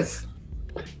 It is.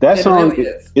 That song really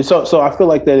is. So I feel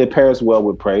like that it pairs well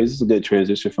with praise. It's a good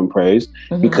transition from praise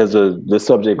mm-hmm. because the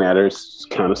subject matter is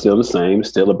kind of still the same. It's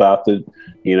still about the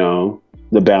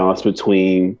balance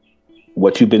between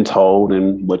what you've been told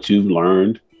and what you've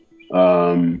learned.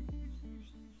 The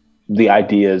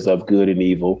ideas of good and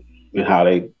evil and how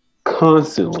they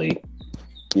constantly,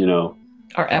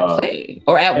 are at play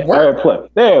or at work. At play.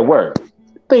 They're at work.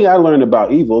 The thing I learned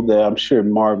about evil that I'm sure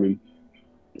Marvin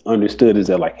understood is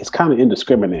that like it's kind of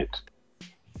indiscriminate.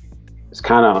 It's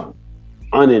kind of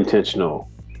unintentional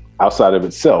outside of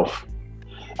itself,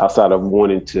 outside of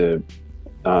wanting to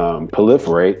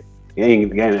proliferate. It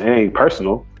ain't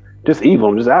personal, just evil.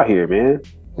 I'm just out here, man.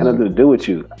 Got nothing to do with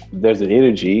you. There's an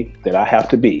energy that I have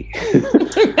to be.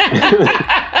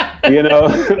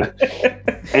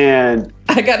 And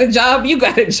I got a job, you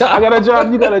got a job. I got a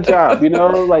job, you got a job. You know,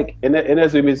 like, and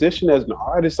as a musician, as an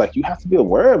artist, like, you have to be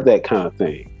aware of that kind of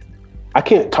thing. I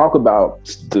can't talk about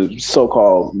the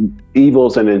so-called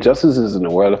evils and injustices in the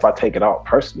world if I take it out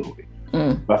personally.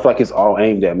 I feel like it's all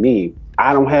aimed at me.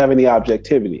 I don't have any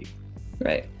objectivity.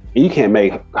 Right. And you can't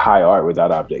make high art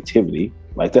without objectivity.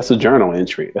 Like, that's a journal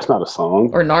entry. That's not a song.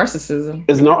 Or narcissism.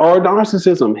 It's not, or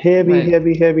narcissism.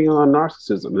 Heavy on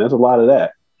narcissism. There's a lot of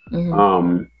that.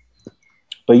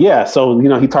 But yeah, so, you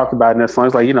know, he talked about in that song,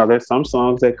 it's like, you know, there's some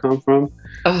songs that come from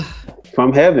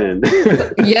heaven.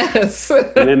 Yes.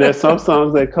 And then there's some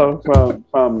songs that come from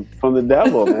the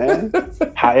devil, man.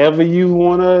 However you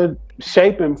want to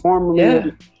shape and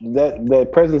formulate that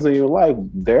presence in your life,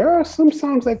 there are some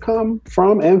songs that come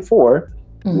from and for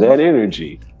that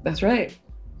energy. That's right.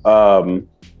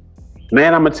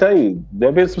 Man, I'm gonna tell you, there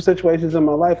have been some situations in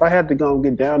my life I had to go and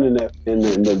get down in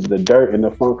the dirt and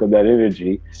the funk of that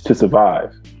energy to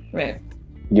survive. Right.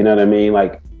 You know what I mean?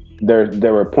 Like,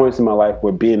 there were points in my life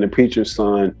where being the preacher's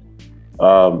son,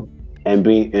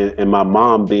 and my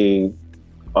mom being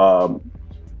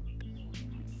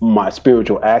my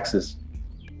spiritual axis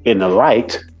in the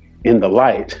light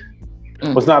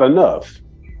was not enough.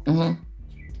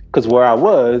 Because where I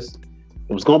was,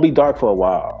 it was gonna be dark for a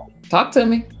while. Talk to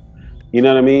me. You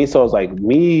know what I mean? So it's like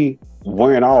me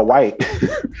wearing all white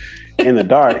in the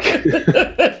dark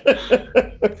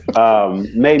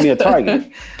made me a target.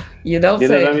 You know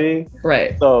what I mean?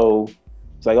 Right. So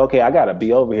it's like, okay, I gotta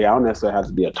be over here. I don't necessarily have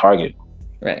to be a target.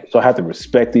 Right. So I have to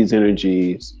respect these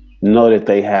energies, know that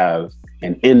they have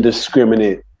an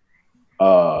indiscriminate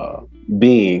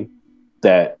being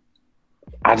that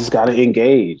I just gotta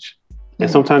engage. And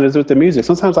sometimes it's with the music.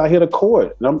 Sometimes I hit a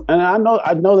chord, and I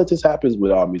know that this happens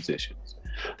with all musicians.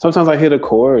 Sometimes I hit a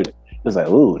chord, it's like,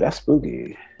 ooh, that's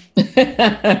spooky.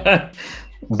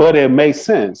 But it makes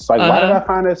sense. Like, why did I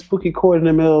find that spooky chord in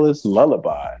the middle of this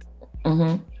lullaby?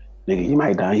 Nigga, you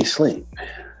might die in your sleep.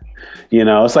 You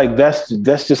know, it's like that's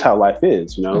just how life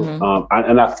is. You know,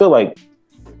 and I feel like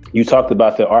you talked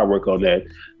about the artwork on that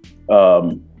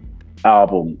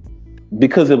album.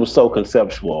 Because it was so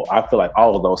conceptual, I feel like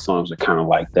all of those songs are kind of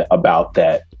like that, about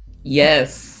that.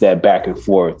 Yes. That back and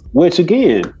forth, which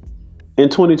again, in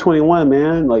 2021,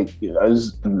 man, like,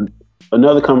 is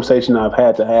another conversation I've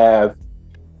had to have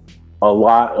a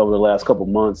lot over the last couple of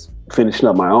months, finishing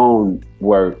up my own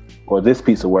work or this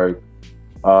piece of work.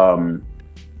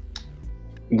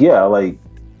 Yeah, like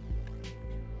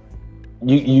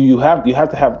you have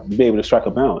to be able to strike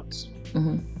a balance,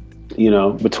 you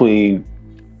know, between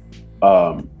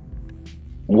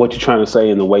what you're trying to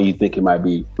say and the way you think it might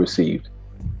be received.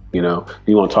 You know,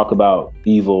 you want to talk about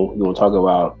evil, you want to talk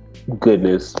about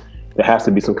goodness. There has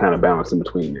to be some kind of balance in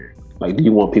between there. Like, do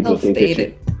you want people to think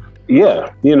that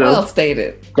you know, well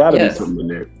stated. Gotta be something in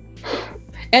there.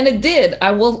 And it did. I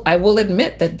will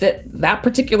admit that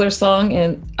particular song,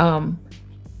 and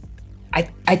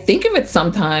I think of it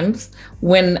sometimes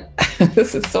when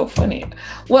this is so funny.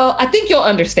 Well, I think you'll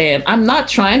understand. I'm not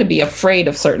trying to be afraid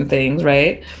of certain things,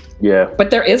 right? Yeah.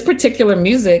 But there is particular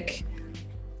music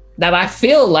that I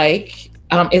feel like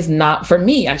is not for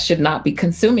me. I should not be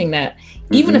consuming that,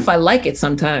 even if I like it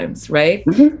sometimes, right?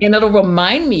 And it'll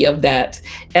remind me of that.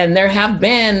 And there have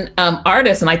been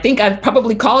artists, and I think I've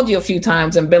probably called you a few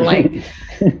times and been like,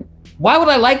 why would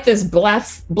I like this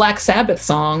Black Sabbath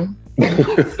song?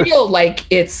 I feel like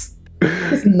it's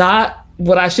not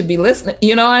what I should be listening.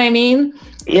 You know what I mean?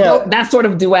 Yeah. You know, that sort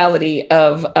of duality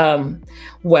of,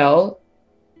 well,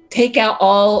 take out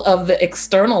all of the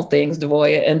external things,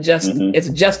 Devoya, and just it's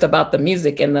just about the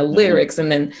music and the lyrics,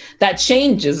 and then that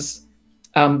changes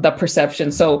the perception.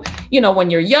 So, you know, when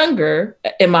you're younger,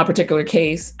 in my particular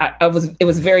case, it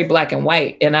was very black and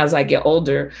white. And as I get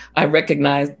older, I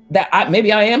recognize that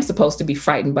maybe I am supposed to be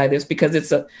frightened by this because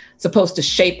it's supposed to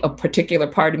shape a particular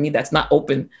part of me that's not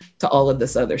open to all of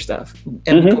this other stuff.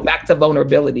 And we go back to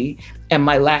vulnerability and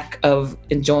my lack of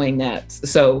enjoying that.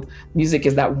 So music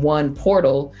is that one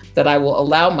portal that I will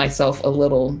allow myself a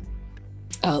little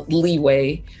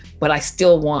leeway, but I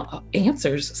still want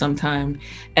answers sometime.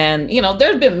 And, you know,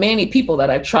 there's been many people that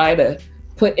I try to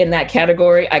put in that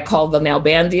category. I call the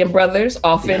Nalbandian brothers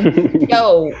often.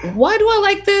 Yo, why do I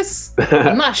like this?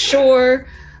 I'm not sure.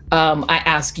 I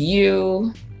ask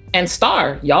you and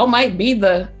Star, y'all might be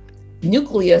the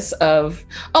nucleus of,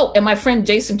 and my friend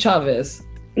Jason Chavez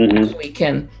actually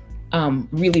can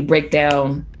really break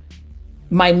down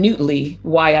minutely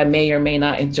why I may or may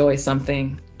not enjoy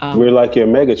something. We're like your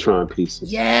Megatron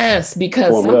pieces. Yes,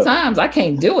 because sometimes I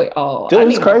can't do it all. Dude,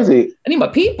 it's crazy. I need my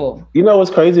people. You know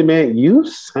what's crazy, man? You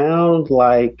sound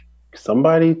like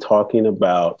somebody talking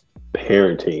about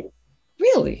parenting.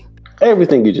 Really?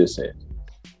 Everything you just said.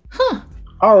 Huh.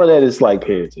 All of that is like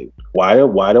parenting. Why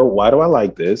do I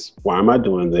like this? Why am I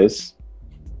doing this?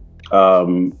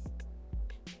 Who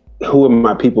are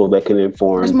my people that can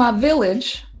inform? Where's my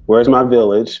village? Where's my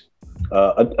village?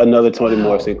 Another Toni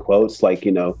Morrison quotes, like,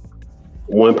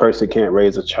 one person can't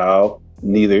raise a child,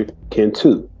 neither can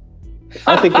two.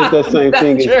 I think it's the same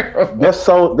thing. That's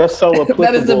so applicable.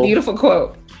 That is a beautiful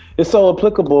quote. It's so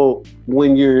applicable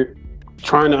when you're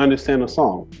trying to understand a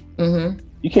song. Mm-hmm.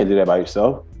 You can't do that by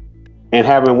yourself. And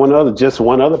having one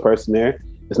other person there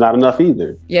is not enough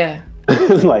either. Yeah.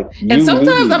 It's like, and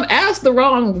sometimes I'm asked the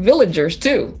wrong villagers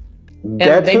too.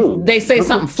 And they say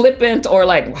something flippant or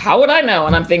like, how would I know?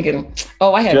 And I'm thinking,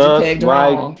 oh, I had you pegged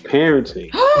wrong.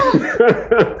 Parenting.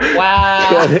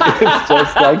 Wow. It's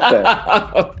just like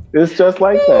that. It's just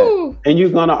like that. And you're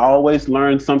going to always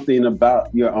learn something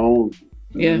about your own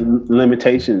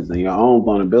limitations and your own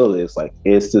vulnerability. It's like,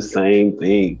 it's the same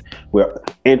thing.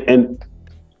 And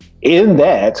in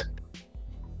that,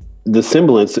 the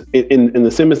semblance, in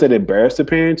the semblance that it bears to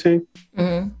parenting,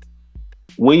 mm-hmm.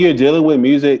 when you're dealing with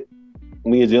music,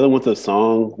 when you're dealing with a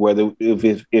song, whether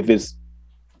if it's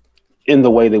in the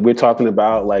way that we're talking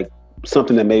about, like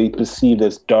something that may be perceived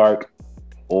as dark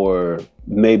or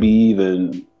maybe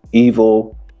even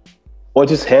evil or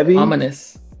just heavy.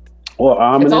 Ominous. Or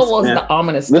ominous. It's almost the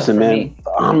ominous stuff. Listen, man,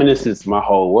 the ominous is my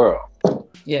whole world.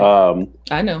 Yeah.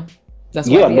 I know. That's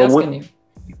why I'm asking you.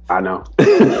 I know.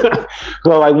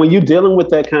 So like when you're dealing with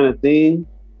that kind of thing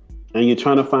and you're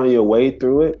trying to find your way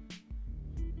through it,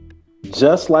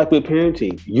 just like with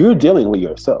parenting, you're dealing with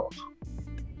yourself.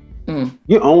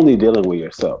 You're only dealing with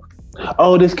yourself.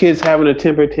 Oh, this kid's having a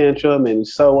temper tantrum and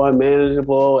he's so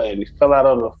unmanageable and he fell out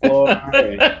on the floor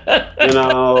and,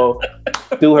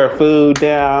 threw her food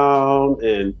down,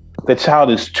 and the child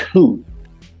is 2.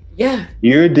 Yeah.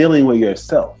 You're dealing with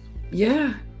yourself.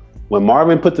 Yeah. When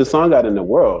Marvin put the song out in the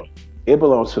world, it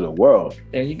belongs to the world.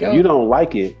 There you go. If you don't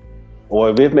like it, or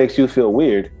if it makes you feel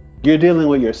weird, you're dealing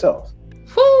with yourself.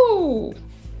 Whoo!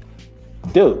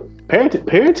 Dude,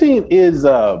 parenting is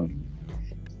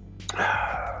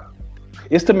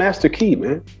it's the master key,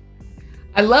 man.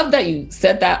 I love that you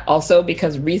said that also,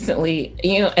 because recently,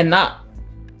 and not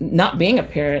being a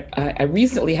parent, I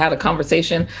recently had a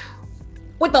conversation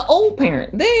with the old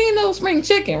parent. They ain't no spring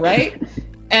chicken, right?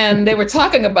 And they were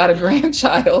talking about a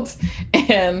grandchild,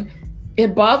 and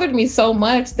it bothered me so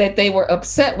much that they were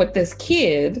upset with this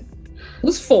kid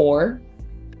who's 4,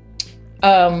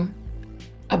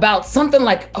 about something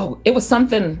like, it was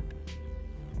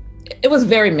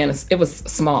very it was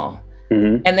small.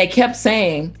 Mm-hmm. And they kept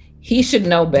saying, he should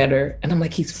know better. And I'm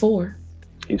like, he's 4.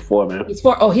 He's 4, man. He's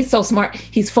 4. Oh, he's so smart.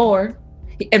 He's 4.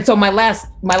 And so my last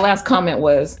comment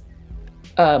was,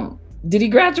 did he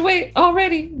graduate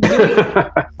already?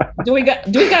 Do we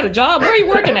got a job? Where are you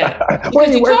working at?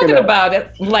 Because you're talking about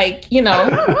it like,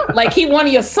 like he one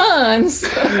of your sons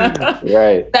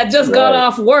right. that just got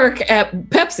off work at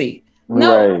Pepsi.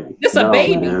 No, just a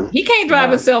baby. Man. He can't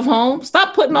drive himself home.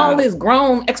 Stop putting all these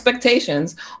grown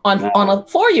expectations on a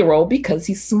 4-year-old because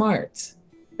he's smart.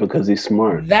 Because he's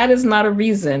smart. That is not a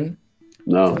reason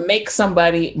to make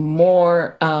somebody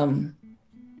more to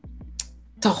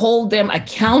hold them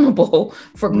accountable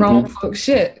for grown folk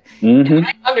shit. Mm-hmm. And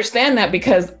I understand that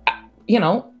because, I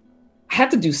had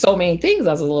to do so many things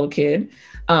as a little kid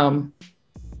that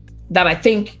I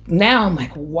think now I'm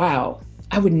like, wow,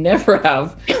 I would never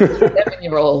have a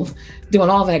 7-year-old doing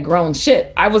all that grown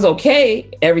shit. I was okay.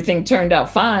 Everything turned out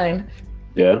fine.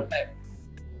 Yeah.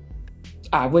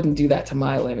 I wouldn't do that to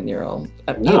my 11-year-old.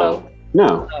 No.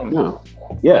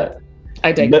 Yeah.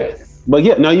 I digress. But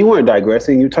yeah, no, you weren't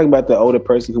digressing. You're talking about the older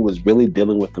person who was really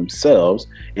dealing with themselves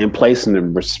and placing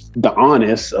the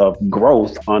onus of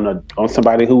growth on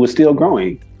somebody who was still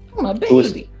growing. Oh, my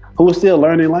baby. Who was still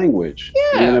learning language.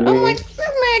 Yeah. You know what I mean? Like, this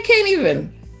man can't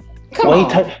even. Come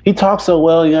on. He talks so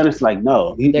well. You understand? Like,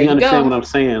 no, you understand what I'm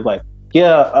saying? Like,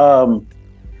 yeah.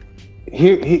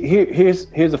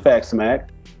 Here's a fact, Smack.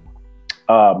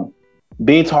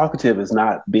 Being talkative is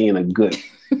not being a good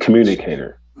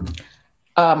communicator.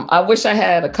 I wish I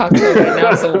had a cocktail right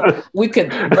now so we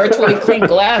could virtually clink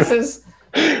glasses.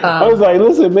 I was like,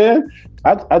 listen, man,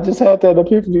 I just had that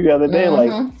epiphany the other day.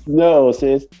 Mm-hmm. Like, no,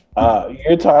 sis,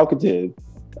 you're talkative.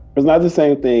 It's not the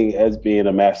same thing as being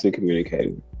a master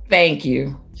communicator. Thank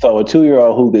you. So a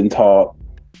 2-year-old who can talk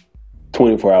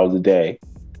 24 hours a day,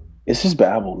 it's just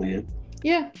babble, man.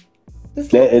 Yeah.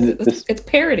 It's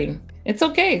parroting. It's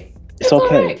okay. It's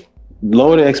okay. Right.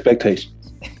 Lower the expectations.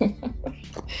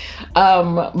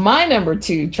 My number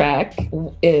 2 track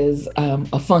is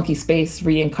a Funky Space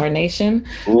Reincarnation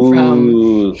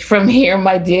from Here,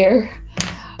 My Dear.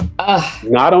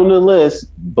 Not on the list,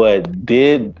 but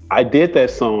I did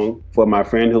that song for my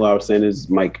friend who I was saying is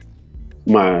my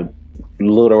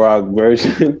Little Rock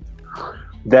version.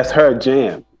 That's her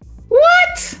jam.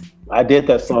 What? I did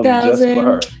that song just for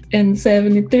her.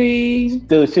 1073.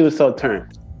 Dude, she was so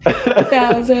turned.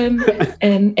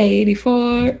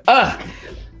 1084.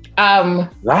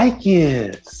 Like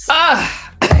yes.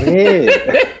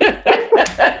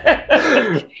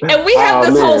 And we have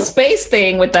this whole space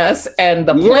thing with us and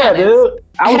the planets. Dude.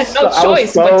 I had no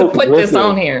choice but to put this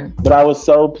on here. But I was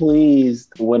so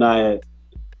pleased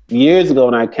years ago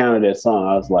when I encountered that song,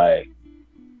 I was like,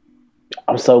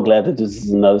 I'm so glad that this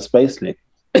is another space nigga.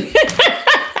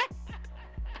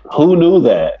 Who knew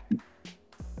that?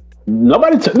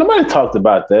 Nobody talked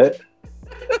about that.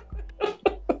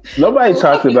 Nobody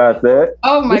talked about that.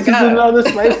 Oh my God. This is another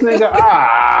space nigga.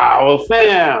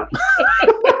 Fam.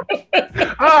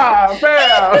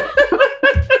 Fam.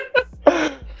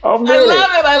 I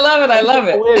love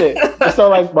it. With it. So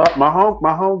like my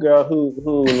homegirl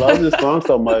who loves this song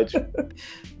so much.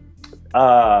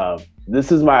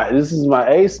 This is my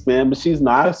ace, man, but she's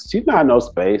not no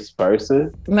space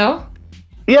person. No?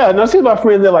 Yeah, no, she's my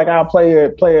friend that like I'll play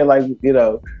her like, you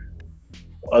know,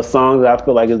 a song that I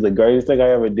feel like is the greatest thing I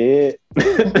ever did.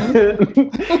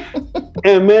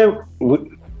 And man,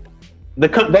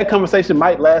 that conversation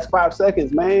might last 5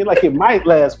 seconds, man. Like it might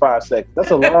last 5 seconds.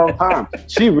 That's a long time.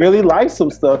 She really likes some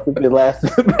stuff if it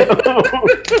lasted that long.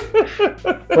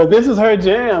 But this is her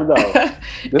jam, though.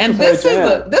 This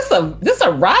is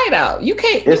a ride out.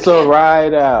 It's a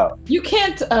ride out. You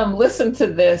can't listen to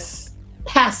this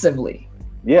passively.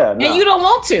 Yeah, no. And you don't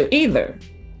want to either.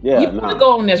 Yeah, you want to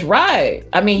go on this ride.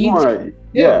 I mean, you want to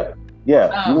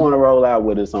roll out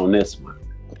with us on this one.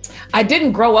 I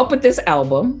didn't grow up with this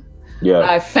album. Yeah,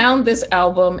 I found this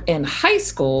album in high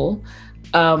school.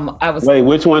 Wait,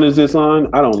 which one is this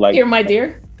on? I don't like Here, My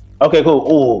Dear. Okay,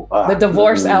 cool. The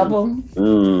Divorce album.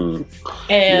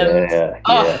 And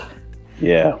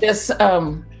this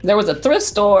there was a thrift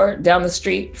store down the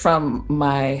street from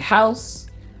my house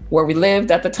where we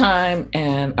lived at the time,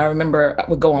 and I remember I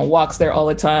would go on walks there all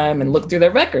the time and look through their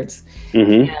records.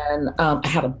 Mm-hmm. And I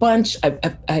had a bunch. I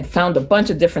had found a bunch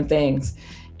of different things,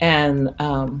 and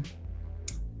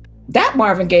that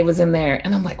Marvin Gaye was in there,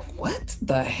 and I'm like, what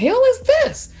the hell is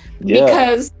this? Yeah.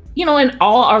 Because in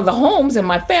all of the homes in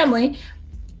my family,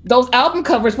 those album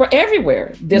covers were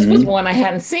everywhere. This was one I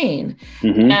hadn't seen,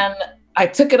 and I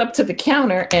took it up to the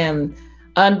counter, and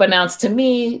unbeknownst to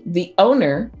me, the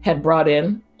owner had brought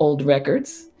in old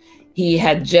records. He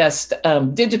had just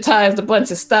digitized a bunch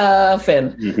of stuff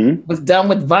and was done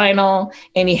with vinyl.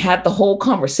 And he had the whole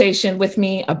conversation with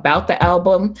me about the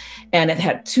album. And it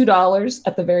had $2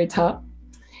 at the very top.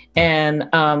 And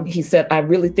he said, I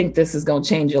really think this is going to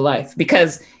change your life.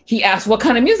 Because he asked what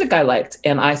kind of music I liked.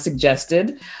 And I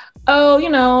suggested,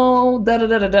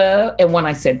 da-da-da-da-da. And when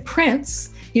I said Prince,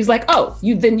 he's like,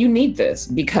 you need this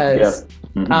because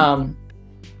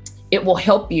it will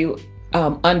help you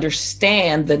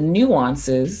understand the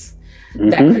nuances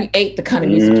that create the kind of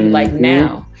music you like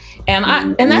now.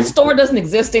 And that store doesn't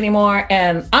exist anymore.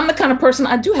 And I'm the kind of person,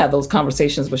 I do have those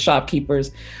conversations with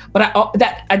shopkeepers, but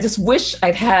I just wish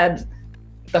I'd had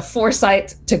the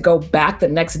foresight to go back the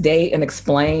next day and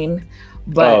explain.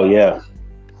 But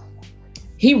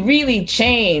he really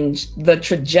changed the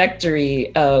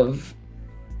trajectory of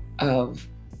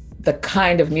the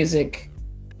kind of music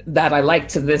that I like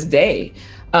to this day.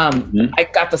 I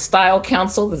got the Style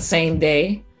Council the same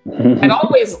day. I'd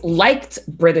always liked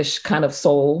British kind of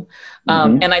soul.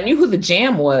 And I knew who the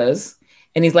Jam was.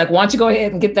 And he's like, why don't you go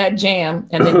ahead and get that Jam?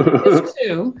 And then this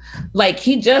too. Like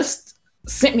he just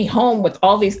sent me home with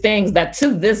all these things that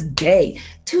to this day,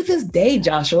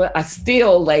 Joshua, I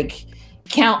still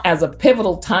count as a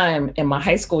pivotal time in my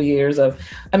high school years that's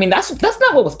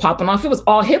not what was popping off. It was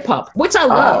all hip hop, which I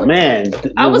love. Oh man.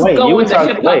 I was going to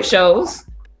hip hop shows.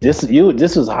 This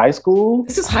was high school?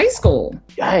 This is high school.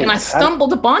 Yikes. And I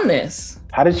stumbled upon this.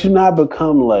 How did you not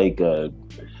become like a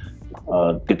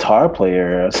guitar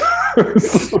player?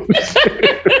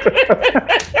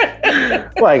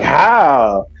 Like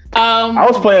how? I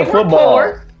was playing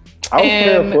football.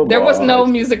 There was no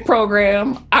music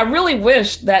program. I really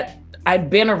wish that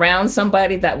I'd been around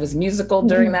somebody that was musical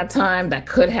during that time that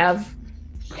could have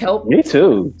helped me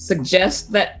too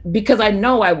suggest that, because I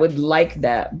know I would like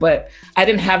that, but I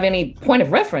didn't have any point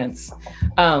of reference.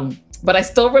 But I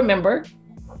still remember,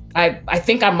 I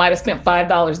think I might have spent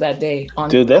 $5 that day on.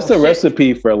 Dude, that's the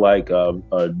recipe for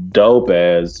a dope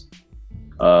ass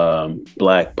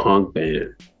black punk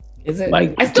band. Is it?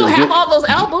 I still have all those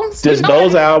albums. Just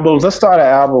those albums. Let's start an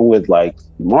album with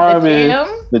Marvin,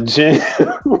 the Jam.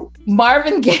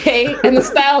 Marvin Gaye and the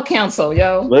Style Council,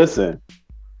 yo. Listen,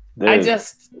 that's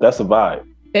a vibe.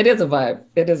 It is a vibe.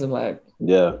 It is a vibe.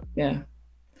 Yeah. Yeah.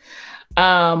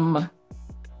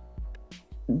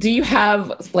 Do you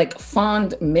have like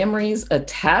fond memories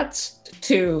attached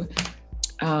to,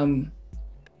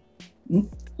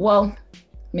 well,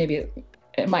 maybe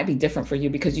it might be different for you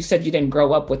because you said you didn't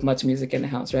grow up with much music in the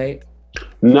house, right?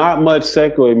 Not much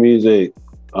secular music,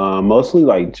 mostly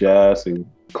like jazz and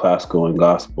classical and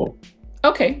gospel.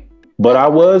 Okay. But I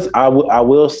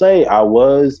will say, I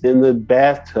was in the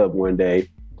bathtub one day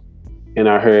and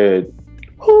I heard,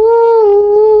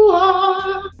 ooh,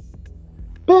 I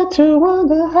bet you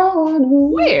wonder how I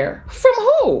knew. Where? From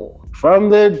who? From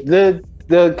the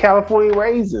California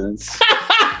Raisins.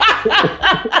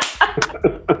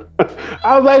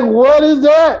 I was like, what is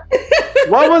that?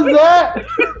 What was that?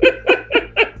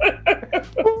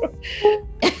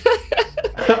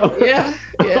 Yeah.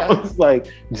 I was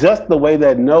like, just the way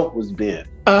that note was bent.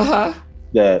 Uh-huh.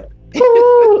 That,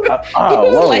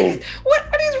 whoa. Like, what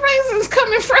are these raisins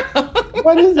coming from?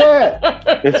 What is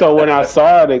that? And so when I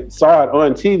saw it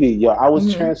on TV, yo, I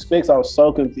was transfixed. I was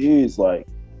so confused. Like,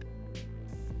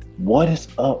 what is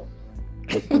up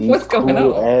with these What's going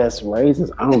on? Ass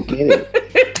raisins? I don't get it.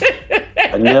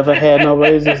 I never had no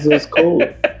raisins this cool.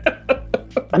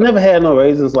 I never had no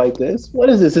raisins like this. What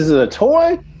is this? Is it a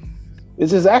toy?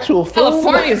 Is this actual food?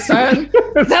 California, son.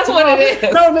 That's what it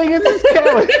is. No, nigga, it's just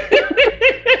Cali.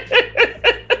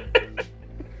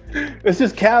 It's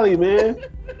just Cali, man.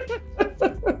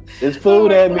 It's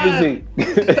food and music.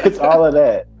 It's all of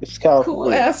that. It's California.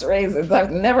 Cool ass raisins.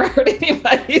 I've never heard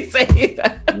anybody say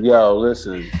that. Yo,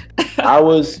 listen. I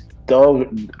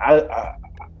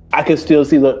can still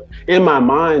see in my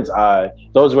mind's eye,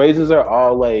 those raisins are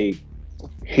all like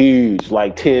huge,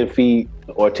 like 10 feet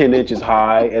or 10 inches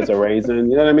high as a raisin.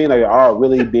 You know what I mean? Like, they're all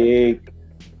really big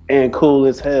and cool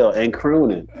as hell and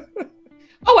crooning.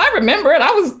 Oh, I remember it.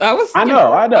 I was. I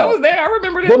know. I was there. I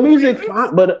remember it. The music,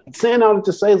 but saying all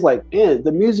to say is like, man,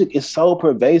 the music is so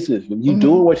pervasive. When you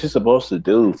doing what you're supposed to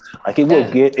do, like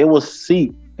it will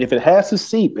seep. If it has to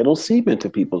seep, it'll seep into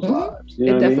people's lives. You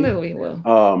know it definitely will.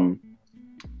 I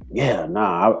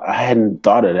hadn't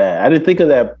thought of that. I didn't think of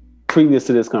that previous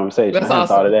to this conversation. That's I hadn't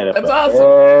thought of that. That's awesome.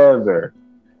 Ever.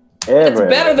 That's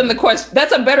better than the question.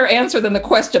 That's a better answer than the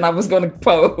question I was going to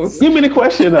pose. Give me the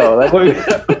question though. Like,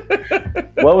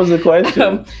 what was the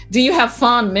question? Do you have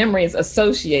fond memories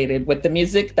associated with the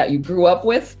music that you grew up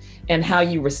with and how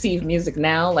you receive music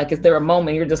now? Like, is there a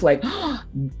moment you're just like, oh,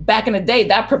 back in the day,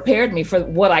 that prepared me for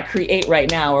what I create right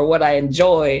now or what I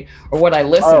enjoy or what I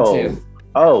listen to?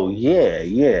 Oh,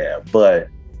 yeah. But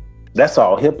that's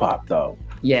all hip hop though.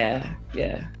 Yeah.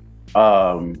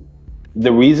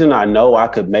 The reason I know I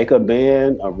could make a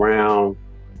band around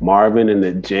Marvin and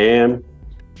the Jam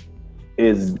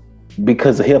is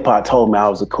because the hip hop told me I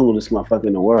was the coolest motherfucker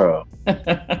in the world.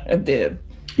 It did.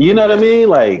 You know what I mean?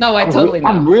 Like, no, I totally know.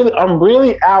 I'm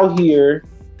really out here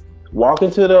walking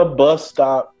to the bus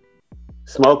stop,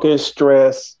 smoking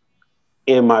stress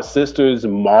in my sister's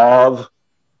mauve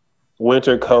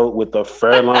winter coat with the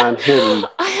Fairline hoodie.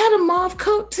 I had a mauve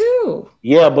coat too.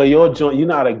 Yeah, but your joint, you're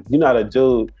not a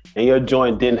dude, and your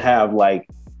joint didn't have like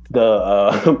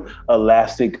the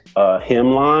elastic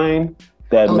hemline.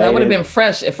 That would have been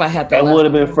fresh if I had that. That would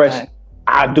have been fresh.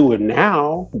 I do it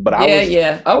now, but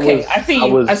Okay, I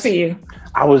see you.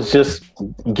 I was just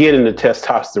getting the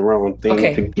testosterone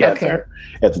thing together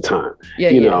at the time.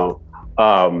 You know.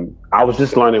 I was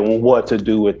just learning what to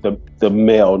do with the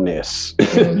maleness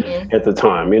at the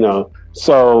time, you know.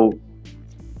 So,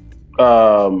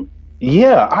 I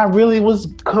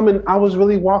was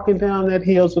really walking down that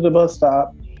hill to the bus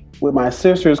stop with my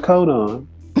sister's coat on.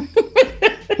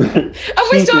 I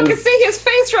wish y'all could see his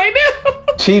face right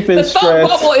now. Cheaping the stress.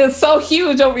 thought bubble is so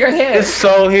huge over your head. It's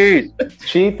so huge.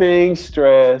 Cheaping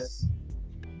stress.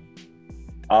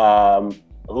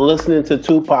 Listening to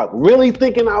Tupac, really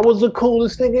thinking I was the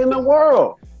coolest thing in the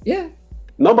world. Yeah.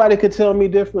 Nobody could tell me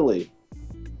differently.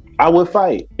 I would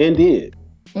fight and did.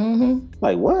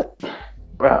 Like, what?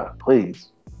 Bruh,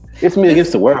 please. It's me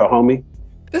against the world, homie.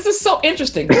 This is so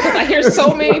interesting because I hear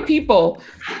so many people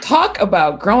talk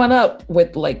about growing up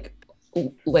with like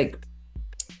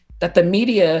that the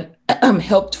media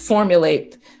helped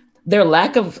formulate their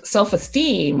lack of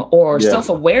self-esteem or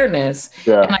self-awareness.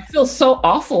 Yeah. And I feel so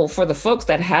awful for the folks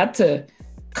that had to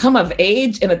come of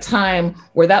age in a time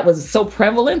where that was so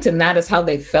prevalent and that is how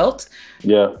they felt.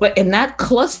 Yeah. But in that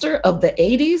cluster of the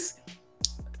 80s,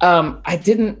 I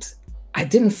didn't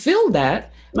feel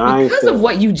that because of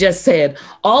what you just said.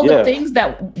 All the things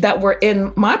that were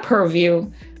in my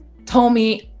purview told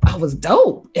me I was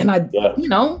dope. And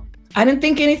I didn't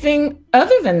think anything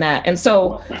other than that. And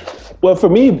so, well, for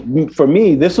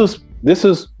me, this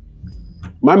is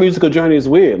my musical journey is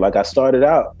weird. Like I started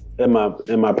out in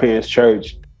my parents'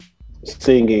 church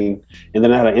singing, and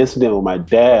then I had an incident with my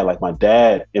dad. Like my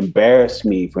dad embarrassed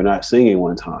me for not singing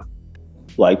one time.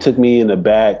 Like took me in the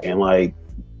back and like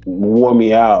wore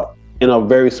me out in a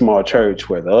very small church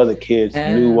where the other kids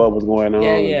knew what was going on.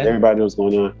 Everybody knew what was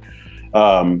going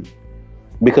on.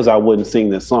 Because I wouldn't sing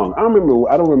this song. I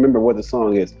don't remember what the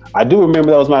song is. I do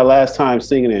remember that was my last time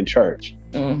singing in church.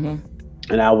 Mm-hmm.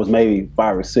 And I was maybe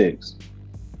 5 or 6.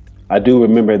 I do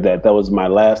remember that was my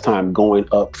last time going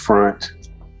up front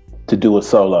to do a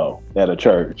solo at a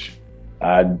church.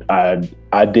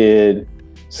 I did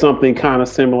something kind of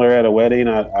similar at a wedding.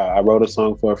 I wrote a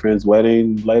song for a friend's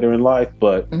wedding later in life,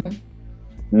 but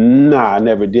I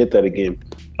never did that again.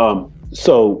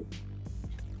 So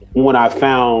when I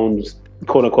found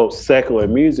quote unquote secular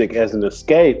music as an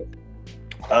escape,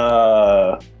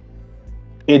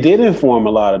 it did inform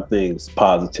a lot of things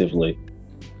positively.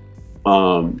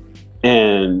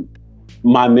 And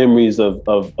my memories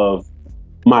of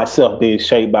myself being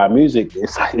shaped by music,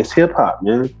 it's hip hop,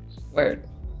 man. Word.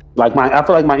 Like I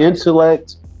feel like my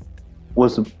intellect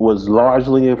was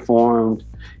largely informed,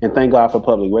 and thank God for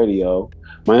public radio.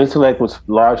 My intellect was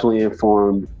largely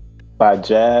informed by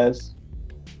jazz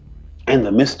and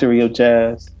the mystery of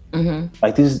jazz. Mm-hmm.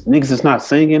 Like these niggas is not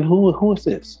singing. Who is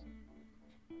this?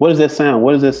 What is that sound?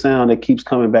 What is that sound that keeps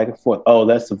coming back and forth? Oh,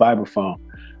 that's the vibraphone.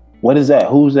 What is that?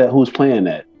 Who's that? Who's playing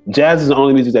that? Jazz is the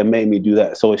only music that made me do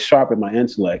that. So it sharpened my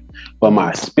intellect, but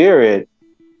my spirit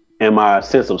and my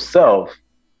sense of self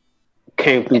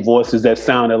came through voices that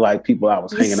sounded like people I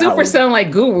was hanging out with. Super sound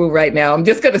like Guru right now. I'm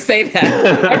just gonna say that.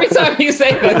 Every time you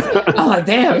say this, oh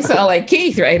damn, you sound like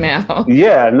Keith right now.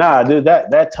 Yeah, nah, dude,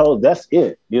 that's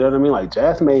it. You know what I mean? Like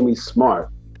jazz made me smart.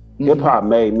 Hip hop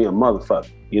made me a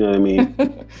motherfucker. You know what I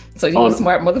mean? So you're a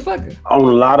smart motherfucker. On a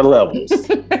lot of levels.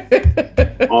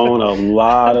 On a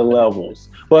lot of levels.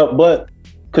 But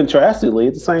contrastedly,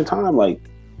 at the same time, like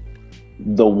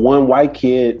the one white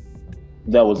kid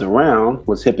that was around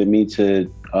was hipping me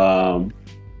to a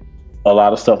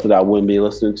lot of stuff that I wouldn't be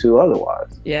listening to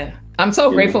otherwise. Yeah. I'm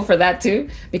so grateful for that too,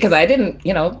 because I didn't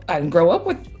grow up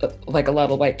with like a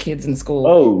lot of white kids in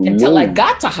school until I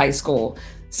got to high school.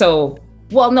 So,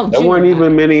 there weren't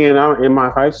even many in my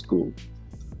high school.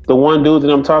 The one dude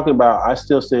that I'm talking about, I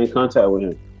still stay in contact with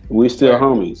him. We still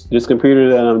homies. This computer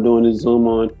that I'm doing this Zoom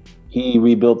on, he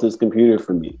rebuilt this computer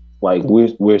for me. Like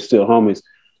we're still homies.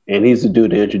 And he's the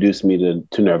dude that introduced me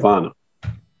to Nirvana.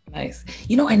 Nice.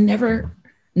 No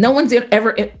one's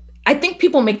ever, I think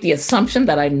people make the assumption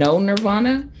that I know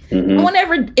Nirvana. Mm-hmm. No one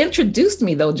ever introduced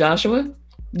me though, Joshua.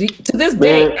 To this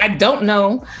day, I don't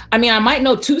know. I mean, I might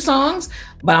know 2 songs,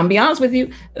 but I'll be honest with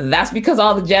you, that's because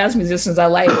all the jazz musicians I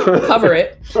like cover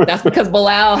it. That's because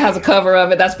Bilal has a cover of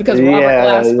it. That's because Robert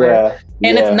Glasper.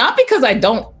 And it's not because I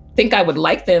don't think I would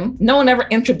like them. No one ever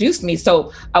introduced me.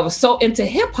 So I was so into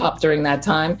hip hop during that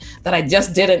time that I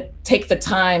just didn't take the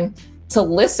time to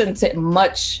listen to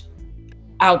much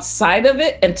outside of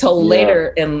it until later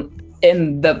in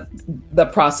the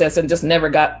process, and just never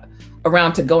got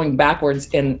around to going backwards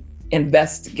and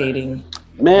investigating.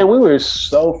 Man, we were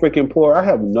so freaking poor. I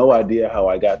have no idea how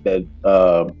I got that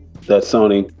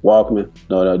Sony Walkman,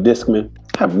 no Discman.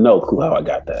 I have no clue how I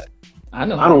got that. I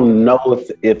don't know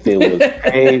if it was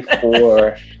paid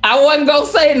for. I wasn't gonna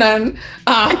say nothing.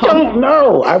 I don't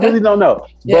know. I really don't know.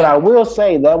 Yeah. But I will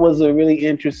say that was a really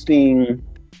interesting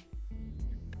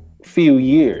few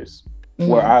years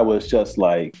where I was just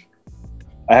like,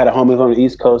 I had a homie on the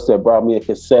East Coast that brought me a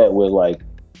cassette with like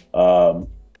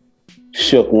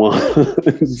Shook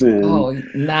Ones and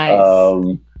nice.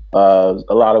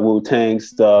 A lot of Wu-Tang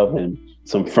stuff and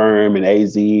some Firm and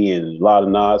AZ and a lot of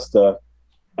Nas stuff.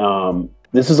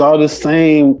 This is all the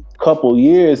same couple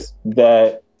years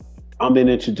that I'm being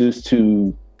introduced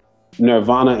to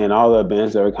Nirvana and all the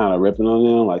bands that were kind of ripping on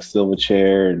them, like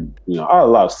Silverchair and a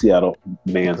lot of Seattle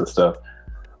bands and stuff.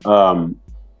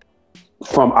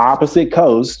 From opposite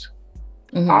coast,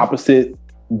 opposite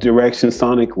direction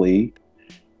sonically,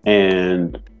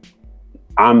 and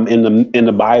I'm in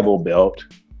the Bible Belt,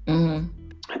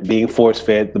 being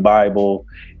force-fed the Bible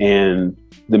and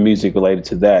the music related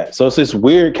to that. So it's this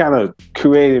weird kind of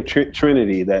creative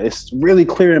trinity that it's really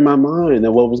clear in my mind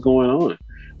that what was going on.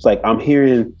 It's like I'm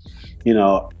hearing,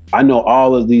 I know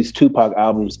all of these Tupac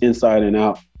albums inside and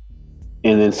out.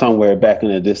 And then somewhere back in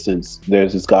the distance,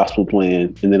 there's this gospel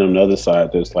playing. And then on the other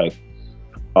side, there's like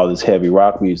all this heavy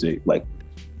rock music. Like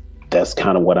that's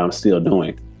kind of what I'm still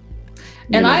doing.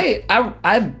 And I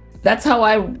that's how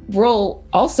I roll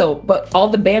also. But all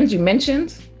the bands you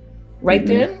mentioned, right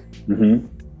then. Mm-hmm.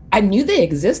 I knew they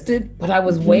existed, but I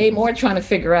was way more trying to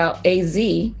figure out AZ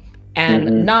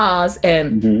and Nas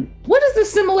and what is the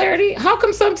similarity? How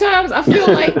come sometimes I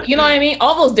feel like, you know what I mean?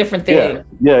 All those different things.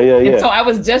 Yeah. And so I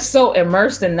was just so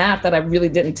immersed in that I really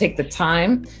didn't take the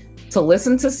time to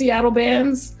listen to Seattle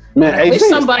bands. Man, I wish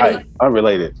somebody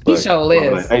unrelated. He sure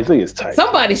is. AZ is tight.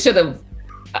 Somebody should have.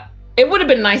 It would have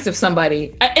been nice if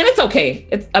somebody, and it's okay.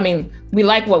 We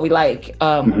like what we like.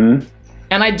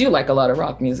 And I do like a lot of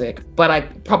rock music, but I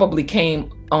probably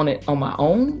came on it on my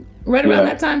own right around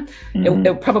that time.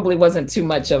 It probably wasn't too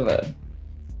much of a...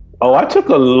 Oh, I took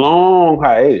a long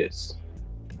hiatus.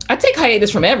 I take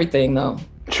hiatus from everything though.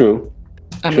 True.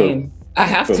 I mean, I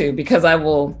have to because I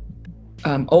will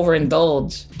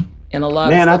overindulge in a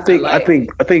lot of stuff. Man,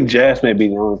 I think jazz may be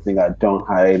the only thing I don't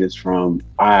hiatus from.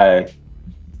 I'm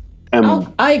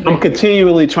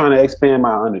continually trying to expand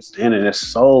my understanding. There's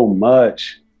so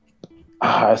much.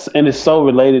 And it's so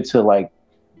related to like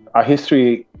our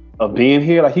history of being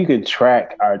here. Like you can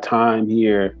track our time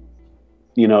here,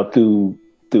 you know, through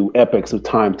epochs of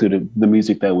time, through the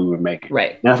music that we were making.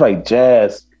 Right. And I feel like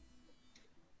jazz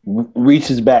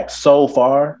reaches back so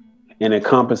far and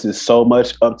encompasses so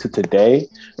much up to today.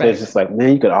 Right. It's just like,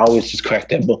 man, you could always just crack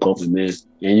that book open, man,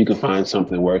 and you can find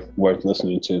something worth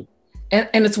listening to.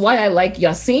 And it's why I like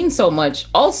Yasin so much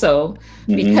also,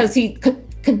 because he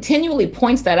continually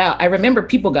points that out. I remember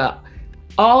people got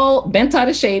all bent out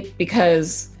of shape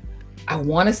because I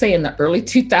want to say in the early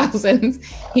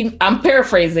 2000s, I'm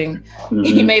paraphrasing,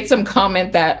 he made some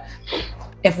comment that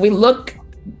if we look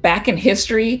back in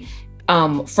history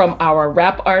from our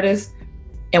rap artists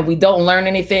and we don't learn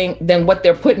anything, then what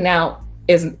they're putting out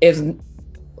is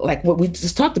like what we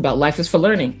just talked about, life is for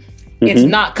learning. It's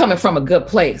not coming from a good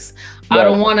place. Right. I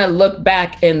don't want to look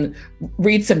back and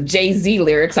read some Jay-Z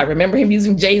lyrics. I remember him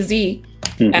using Jay-Z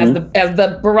as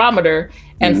the barometer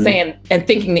and saying and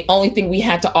thinking the only thing we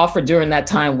had to offer during that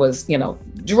time was, you know,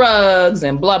 drugs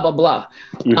and blah, blah, blah.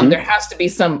 There has to be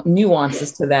some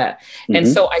nuances to that. And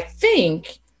so I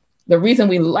think the reason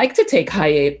we like to take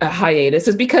a hiatus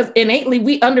is because innately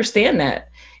we understand that.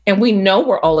 And we know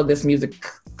where all of this music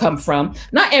come from.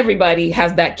 Not everybody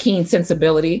has that keen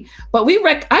sensibility, but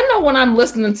I know when I'm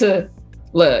listening to,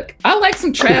 look, I like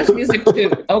some trash music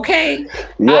too, okay?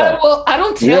 Yeah. I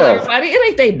don't tell everybody, it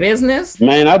ain't their business.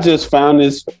 Man, I just found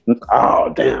this,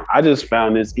 I just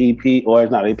found this EP, or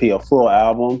it's not EP, a full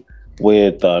album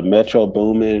with Metro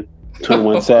Boomin,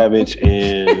 21 Savage,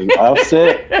 and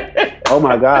Offset. Oh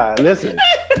my God, listen.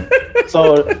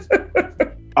 So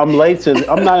I'm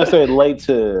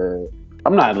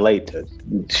not late to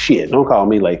shit. Don't call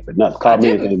me late for nothing. Call me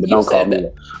anything, but don't call me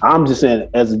late. I'm just saying,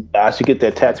 as I should get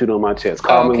that tattooed on my chest.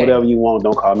 Call me whatever you want.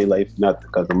 Don't call me late for nothing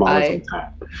because I'm always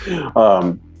on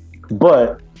time.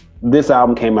 But this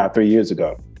album came out 3 years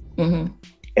ago.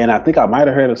 And I think I might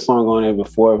have heard a song on it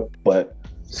before, but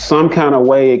some kind of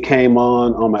way it came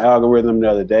on my algorithm the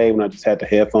other day when I just had the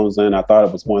headphones in. I thought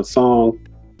it was one song.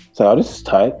 So, this is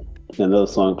tight. And another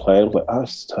song played. I was like,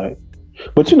 this is tight.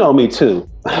 But you know me too.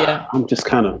 Yeah. I'm just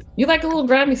kind of... You like a little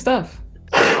grimy stuff.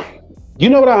 You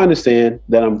know what I understand?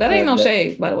 That ain't no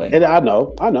shade, by the way. And I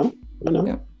know.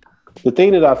 Yeah. The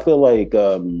thing that I feel like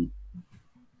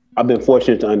I've been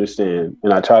fortunate to understand,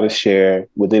 and I try to share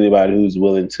with anybody who's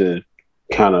willing to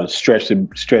kind of stretch a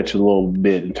little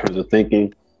bit in terms of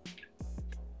thinking,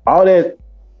 all that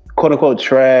quote unquote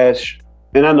trash,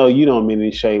 and I know you don't mean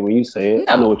any shade when you say it.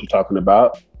 No. I know what you're talking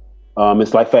about.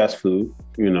 It's like fast food,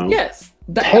 you know. Yes.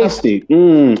 Tasty.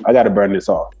 I got to burn this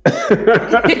off. I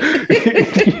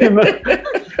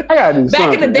got to do something.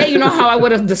 Back in the day, you know how I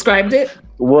would have described it?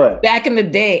 What? Back in the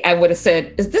day, I would have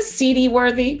said, is this CD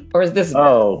worthy or is this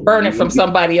burning from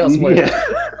somebody else worthy? Yeah.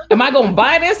 Am I going to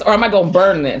buy this or am I going to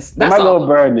burn this? Am I going to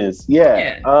burn this?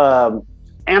 Yeah.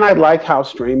 And I like how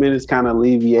streaming is kind of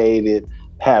alleviated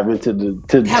having to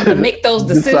make those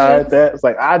decisions. Decide that. It's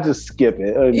like, I just skip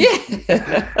it.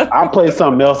 Yeah. I'll play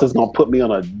something else that's going to put me on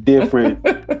a different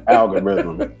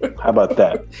algorithm. How about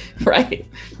that? Right.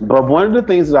 But one of the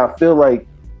things that I feel like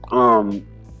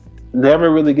never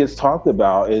really gets talked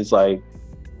about is like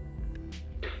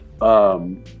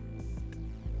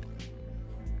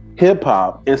hip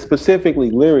hop, and specifically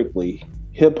lyrically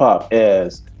hip hop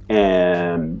as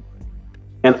an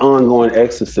ongoing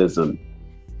exorcism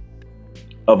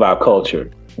of our culture,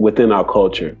 within our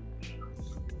culture.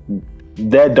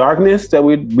 That darkness that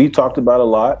we talked about a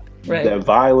lot, right. That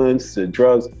violence, the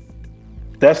drugs,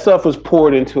 that stuff was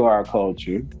poured into our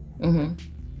culture. Mm-hmm.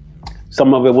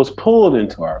 Some of it was pulled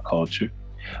into our culture,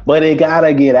 but it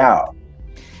gotta get out.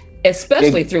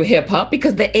 Especially through hip hop,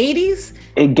 because the 80s,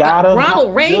 it gotta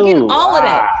Ronald Reagan, all of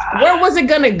that. where was it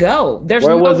gonna go?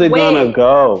 Where was it gonna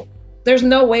go? There's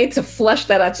no way to flush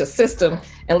that out your system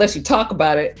unless you talk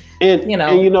about it. And you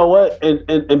know what?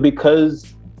 And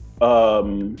because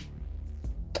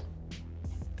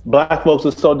Black folks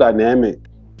are so dynamic,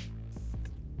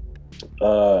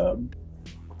 of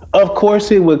course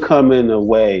it would come in a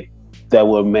way that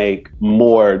would make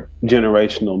more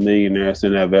generational millionaires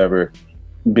than have ever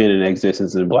been in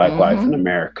existence in Black life in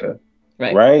America.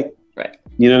 Right?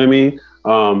 You know what I mean?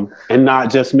 And not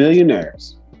just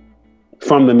millionaires.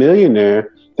 From the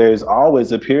millionaire, there's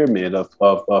always a pyramid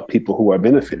of people who are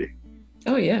benefiting.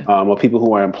 Oh, yeah. Or people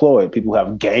who are employed, people who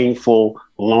have gainful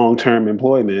long-term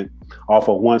employment off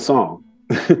of one song.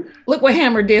 Look what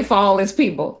Hammer did for all his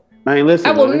people. Man, listen,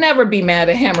 I will never be mad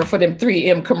at Hammer for them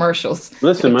 3M commercials.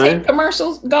 Listen, man.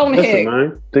 Commercials, go ahead.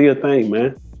 Man. Do your thing,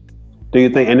 man. Do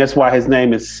your thing. And that's why his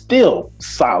name is still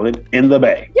solid in the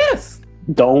bag. Yes.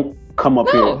 Don't come up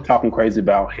here talking crazy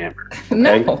about Hammer.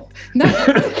 Okay? No.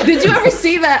 Did you ever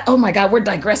see that? Oh my God, we're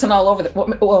digressing all over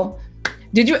well,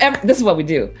 did you ever, this is what we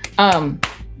do.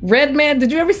 Redman,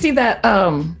 did you ever see that?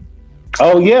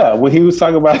 Oh yeah, when he was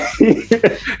talking about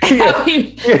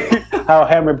how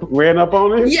Hammer ran up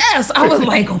on him. Yes, I was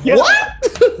like, what?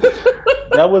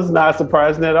 That was not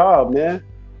surprising at all, man.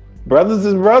 Brothers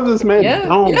is brothers, man.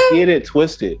 Don't get it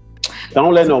twisted.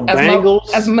 Don't let no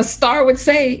bangles. As Mastar would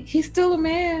say, he's still a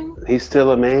man. He's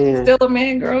still a man. Still a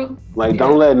man, girl. Like,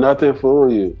 don't let nothing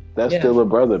fool you. That's still a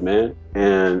brother, man.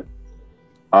 And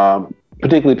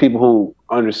particularly people who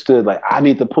understood, like, I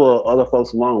need to pull other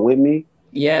folks along with me.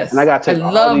 Yes. And I got to take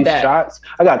all these shots.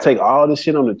 I got to take all this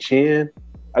shit on the chin.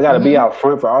 I got to be out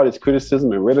front for all this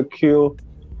criticism and ridicule.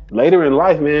 Later in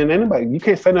life, man, you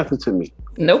can't say nothing to me.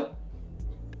 Nope.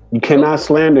 You cannot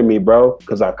slander me, bro,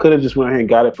 because I could have just went ahead and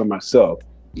got it for myself.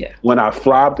 Yeah. When I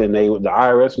flopped and the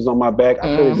IRS was on my back,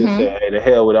 I could have just said, hey, the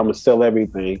hell with it, I'm going to sell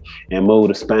everything and move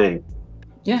to Spain.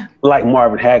 Yeah. Like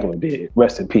Marvin Hagler did.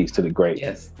 Rest in peace to the great.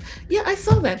 Yes. Yeah, I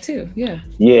saw that too. Yeah.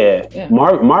 Yeah.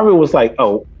 Marvin was like,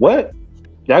 oh, what?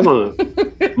 Y'all gonna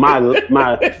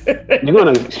you're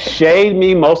gonna shade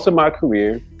me most of my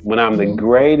career when I'm the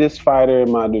greatest fighter in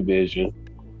my division.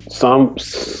 Some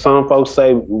folks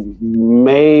say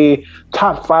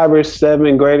top 5 or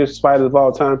 7 greatest fighters of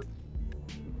all time.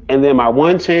 And then my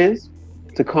one chance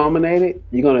to culminate it,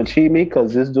 you're gonna cheat me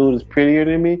because this dude is prettier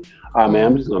than me.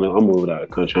 Man, I'm moving out of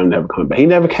the country. I'm never coming back. He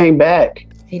never came back.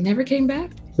 He never came back?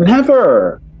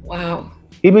 Never. Wow.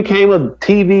 He became a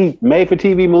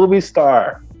made-for-TV movie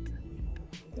star.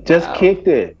 Just kicked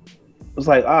it. It was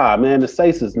like, man, the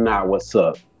States is not what's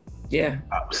up. Yeah.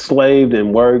 I slaved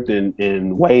and worked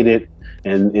and waited,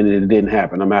 and it didn't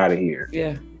happen. I'm out of here.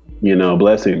 Yeah. You know,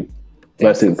 blessing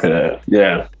for that.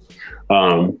 Yeah.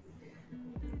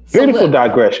 Beautiful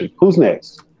digression. Who's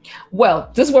next?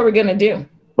 Well, this is what we're going to do.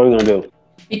 What are we going to do?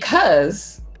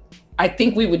 Because I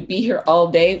think we would be here all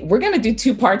day. We're going to do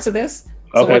 2 parts of this.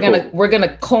 So we're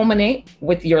gonna culminate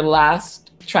with your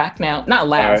last track now, not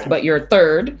last, but your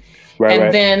third,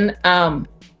 and then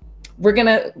we're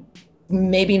gonna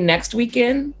maybe next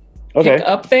weekend pick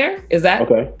up there. Is that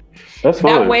okay? That's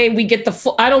fine. That way we get the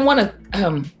full. I don't want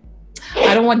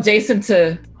Jason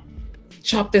to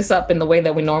chop this up in the way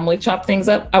that we normally chop things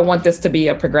up. I want this to be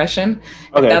a progression.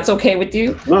 Okay. If that's okay with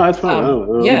you? No, that's fine.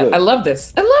 I love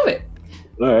this. I love it.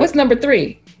 All right. What's number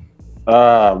 3?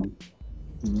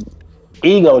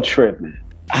 Ego tripping.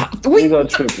 Ego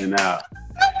tripping out.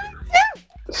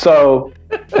 So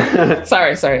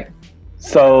sorry.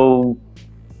 So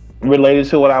related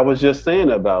to what I was just saying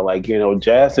about, like, you know,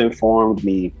 jazz informed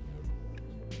me,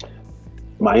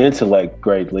 my intellect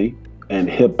greatly, and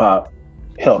hip hop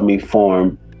helped me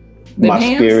form my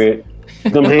spirit.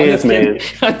 Them hands, man.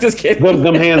 I'm just kidding.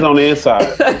 Them hands on the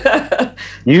inside.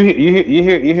 You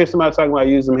hear somebody talking about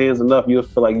using them hands enough, you'll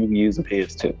feel like you can use them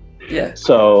hands too. Yeah.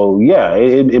 So yeah,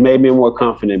 it made me a more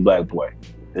confident Black boy,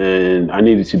 and I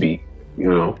needed to be. You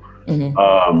know,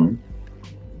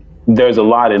 there's a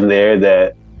lot in there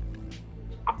that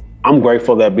I'm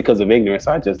grateful that because of ignorance,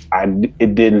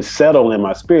 it didn't settle in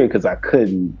my spirit because I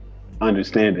couldn't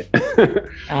understand it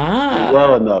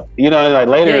well enough. You know, like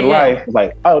later in life,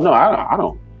 like, oh no, I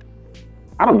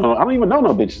don't know. I don't even know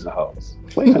no bitches and hoes.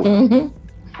 I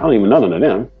don't even know none of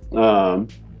them.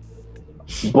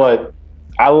 But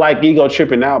I like ego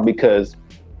tripping out because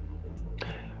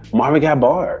Marvin got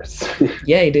bars.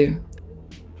 Yeah, he do.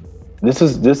 This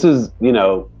is, you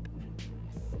know,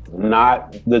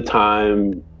 not the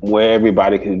time where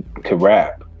everybody could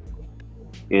rap.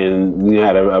 And you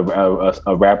had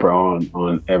a rapper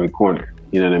on every corner.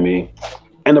 You know what I mean?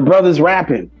 And the brother's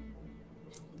rapping.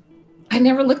 I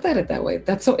never looked at it that way.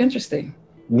 That's so interesting.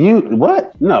 You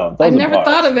what? No, I never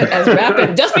thought of it as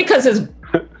rapping just because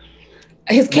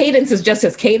his cadence is just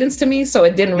his cadence to me, so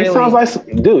it didn't really.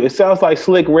 It sounds like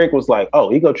Slick Rick was like,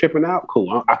 "Oh, Ego tripping out,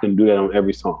 cool. I can do that on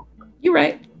every song." You're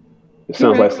right. It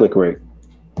sounds like Slick Rick.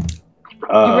 You're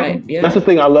right. Yeah. That's the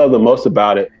thing I love the most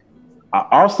about it. I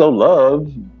also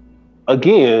love,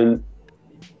 again,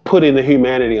 putting the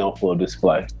humanity on full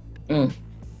display.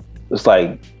 It's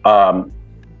like,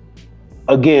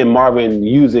 again, Marvin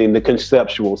using the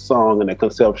conceptual song and the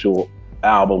conceptual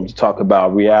album to talk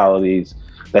about realities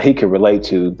that he can relate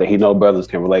to, that he know brothers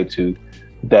can relate to,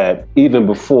 that even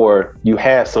before you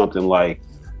had something like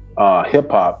hip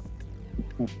hop,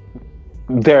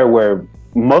 there were,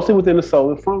 mostly within the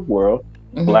soul and funk world,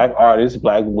 Black artists,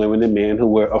 Black women and men who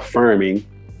were affirming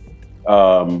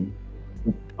the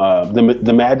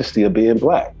majesty of being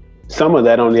Black. Some of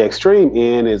that on the extreme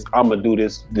end is, I'm gonna do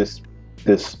this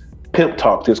pimp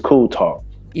talk, this cool talk.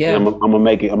 Yeah, I'm gonna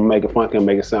make it funky and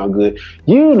make it sound good.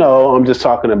 I'm just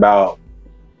talking about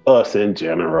us in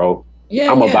general.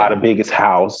 Yeah, I'm gonna buy the biggest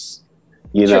house.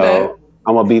 I'm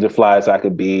gonna be the fly as I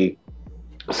could be.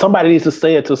 Somebody needs to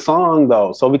say it to song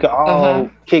though, so we can all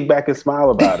kick back and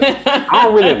smile about it. I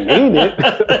don't really mean it.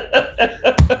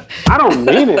 I don't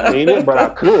mean it, but I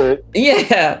could.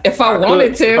 Yeah, if I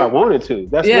wanted to.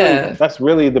 That's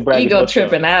really the brag. Ego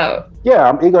tripping out. Yeah,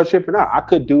 I'm ego tripping out. I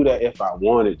could do that if I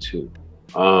wanted to.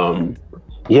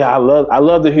 I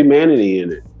love the humanity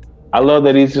in it. I love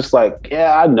that he's just like,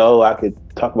 yeah, I know I could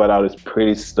talk about all this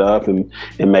pretty stuff and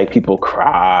make people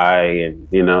cry. And,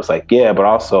 it's like, yeah, but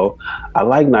also I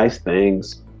like nice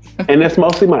things. And it's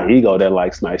mostly my ego that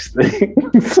likes nice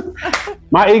things.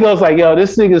 My ego's like, yo,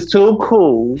 this nigga's too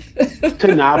cool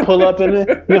to not pull up in it.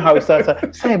 You know how he starts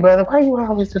like, say, brother, why you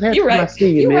always do that? Every time I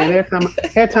see you, man.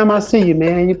 Every time I see you,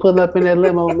 man, you pull up in that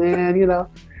limo, man,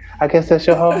 I guess that's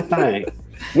your whole thing.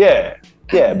 Yeah,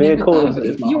 being cool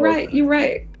is my You're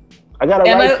right. I got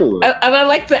a right to it. And I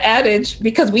like the adage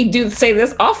because we do say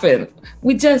this often.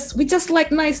 We just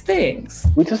like nice things.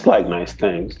 We just like nice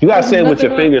things. You gotta say it with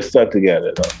your fingers stuck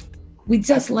together, though. We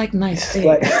just like nice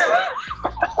things.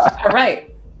 All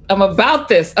right. I'm about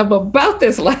this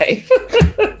life.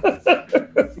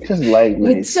 Just like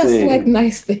nice things. Like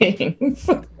nice things.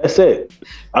 That's it.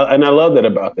 And I love that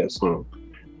about that song.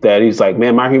 That he's like,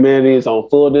 man, my humanity is on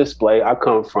full display. I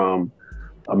come from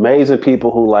amazing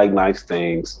people who like nice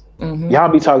things. Y'all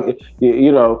be talking,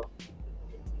 you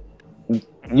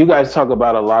guys talk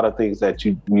about a lot of things that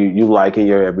you like in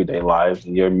your everyday lives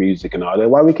and your music and all that.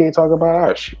 Why we can't talk about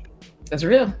our shit? That's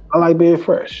real. I like being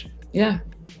fresh. Yeah.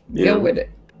 Go with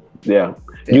it. Yeah.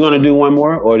 You gonna do one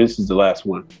more, or this is the last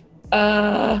one?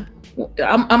 I'm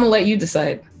gonna let you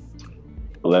decide.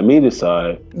 Let me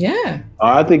decide. Yeah.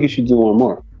 I think you should do one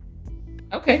more.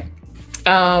 Okay.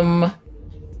 I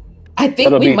think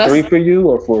that'll be 3 for you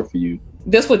or 4 for you.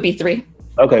 This would be 3.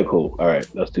 Okay, cool. All right,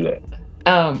 let's do that.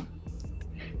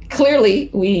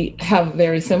 Clearly, we have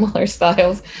very similar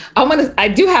styles. I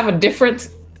do have a different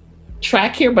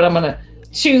track here, but I'm gonna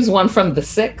choose one from the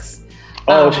 6.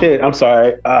 Oh shit! I'm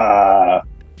sorry.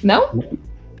 No.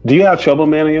 Do you have Trouble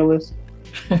Man on your list?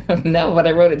 No, but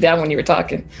I wrote it down when you were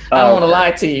talking. I don't want to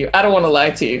lie to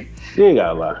you. You ain't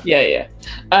gotta lie. Yeah.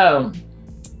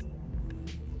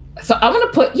 So I'm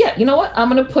gonna put. Yeah, you know what? I'm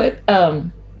gonna put.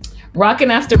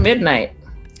 Rockin' After Midnight.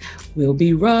 We'll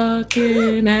be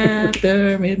rocking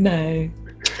after midnight.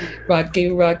 Rock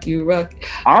you.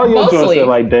 All your joints are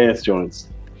like dance joints.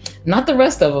 Not the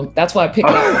rest of them. That's why I picked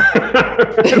them.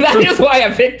 That is why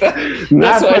I picked them.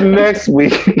 Not for next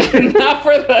week. Not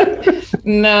for the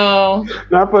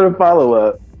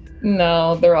follow-up.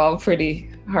 No, they're all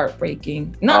pretty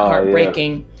heartbreaking. Not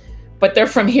heartbreaking, but they're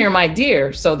from Hear My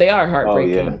Dear, so they are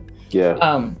heartbreaking. Oh,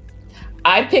 yeah.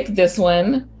 I picked this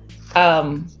one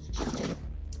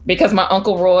because my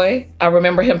Uncle Roy, I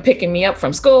remember him picking me up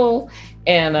from school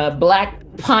and a black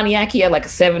Pontiac. He had like a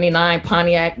 79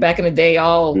 Pontiac back in the day,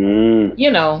 all, I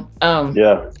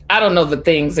don't know the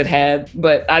things it had,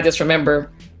 but I just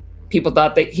remember people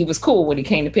thought that he was cool when he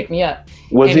came to pick me up.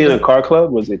 Was he in a car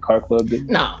club? Was it car club?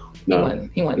 No.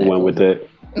 He went cool with it.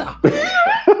 No.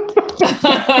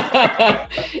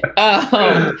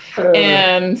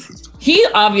 And he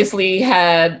obviously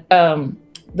had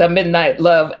the Midnight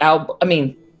Love album. I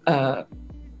mean, it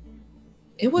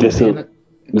would have been.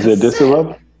 Was it Distant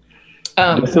Love?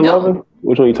 Distant Love?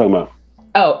 Which one are you talking about?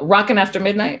 Oh, Rockin' After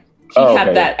Midnight. He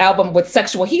had that album with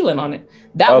Sexual Healing on it.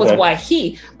 That was why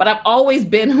but I've always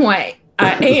been who I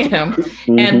am.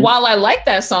 And while I like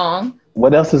that song.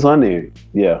 What else is on there?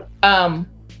 Yeah.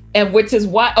 And which is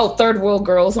why, Third World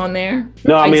Girls on there.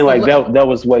 No, I mean like that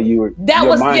was what you were, that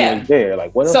was there.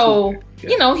 Like what else? So,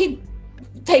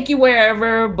 take you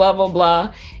wherever, blah, blah,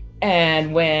 blah.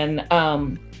 And when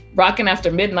Rockin'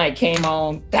 After Midnight came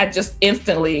on, that just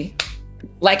instantly,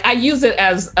 like I use it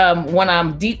as when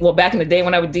I'm back in the day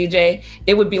when I would DJ,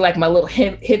 it would be like my little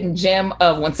hidden gem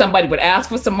of when somebody would ask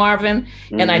for some Marvin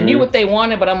and I knew what they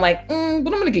wanted, but I'm like, but I'm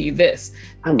gonna give you this.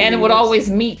 And it would always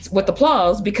meet with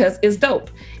applause because it's dope.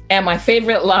 And my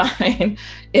favorite line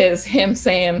is him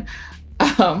saying,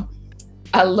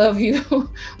 I love you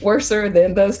worser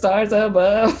than the stars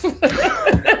above.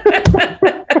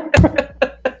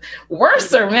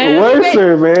 Worser, man.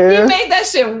 Worser, man. You made that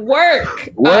shit work.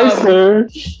 Worser.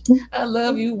 I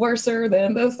love you worser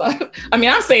than the stars. I mean,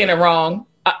 I'm saying it wrong.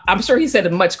 I'm sure he said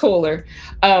it much cooler.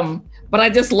 But I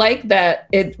just like that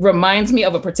it reminds me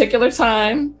of a particular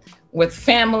time with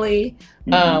family,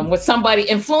 with somebody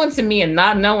influencing me and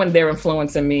not knowing they're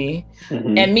influencing me,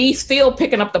 and me still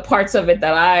picking up the parts of it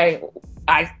that I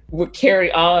would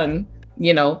carry on,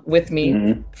 with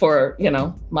me for,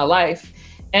 my life.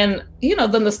 And,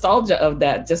 the nostalgia of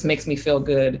that just makes me feel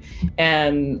good.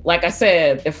 And like I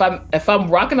said, if I'm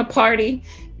rocking a party,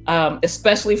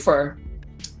 especially for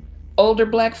older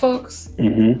Black folks,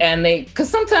 and because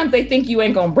sometimes they think you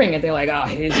ain't gonna bring it. They're like, oh,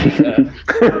 here's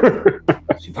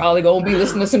she probably gonna be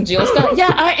listening to some Jill Scott.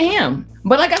 Yeah, I am.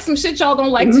 But I got some shit y'all gonna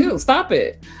like too. Stop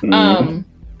it.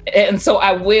 And so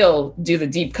I will do the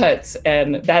deep cuts.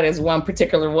 And that is one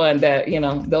particular one that,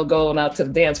 they'll go out to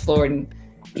the dance floor and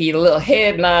eat a little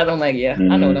head nod. I'm like, yeah,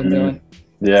 I know what I'm doing.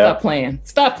 Yeah.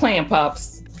 Stop playing,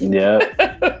 Pops. Yeah.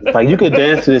 Like you could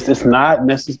dance to this. It's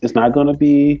not gonna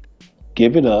be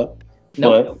Give It Up.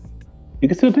 Nope. But you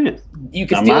can still dance. You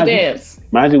can still dance.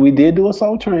 Mind you, we did do a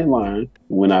Soul Train line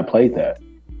when I played that.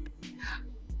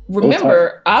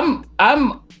 Remember,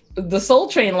 the Soul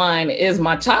Train line is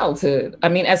my childhood. I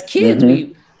mean, as kids,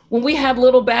 when we had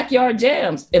little backyard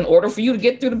jams, in order for you to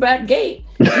get through the back gate,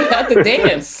 you had to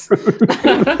dance.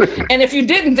 And if you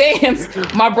didn't dance,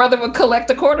 my brother would collect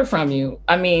a quarter from you.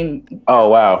 I mean, oh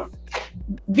wow.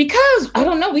 Because I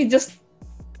don't know, we just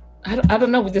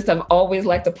have always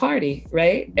liked to party,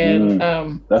 right? And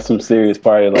that's some serious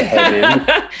party like having.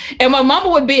 And my mama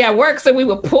would be at work, so we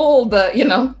would pull the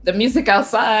music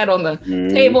outside on the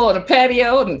table or the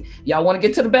patio, and y'all want to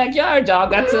get to the backyard,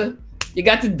 you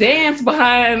got to dance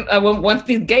behind once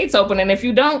these gates open, and if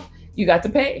you don't, you got to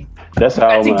pay. That's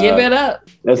how you got to give it up.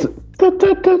 That's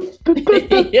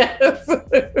yes.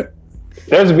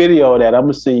 There's a video of that. I'm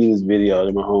gonna send you this video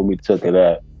that my homie took of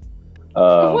that.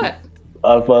 What?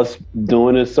 Of us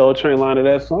doing a Soul Train line of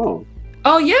that song.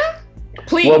 Oh yeah,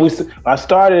 please. Well, I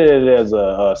started it as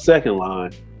a second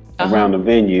line around the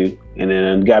venue, and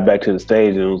then got back to the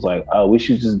stage and was like, "Oh, we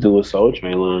should just do a Soul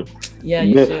Train line." Yeah,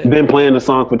 you should. Been playing the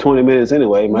song for 20 minutes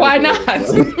anyway. Why not?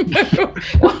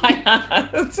 Why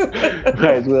not?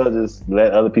 Might as well just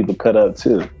let other people cut up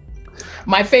too.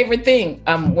 My favorite thing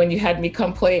when you had me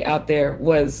come play out there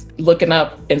was looking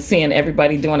up and seeing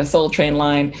everybody doing a Soul Train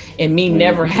line and me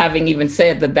never having even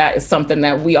said that is something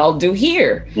that we all do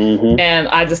here. And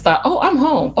I just thought, oh, I'm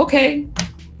home. Okay.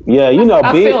 Yeah,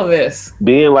 I feel this.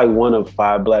 Being like one of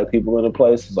 5 Black people in a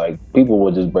place, is like people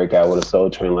will just break out with a Soul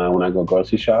Train line when I go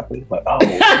grocery shopping. Like, oh,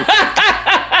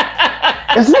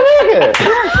 it's a nigga.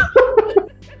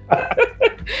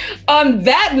 On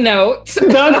that note,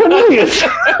 Don Cornelius.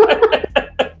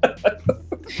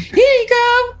 Here you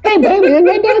go. Hey, baby, ain't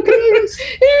that Don Cornelius?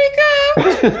 Here you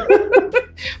go.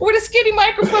 With a skinny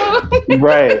microphone.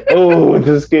 Right. Oh, with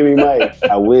a skinny mic.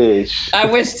 I wish. I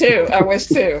wish too.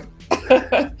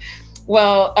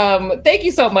 Well, thank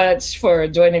you so much for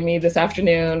joining me this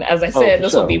afternoon. As I said,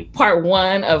 this will be part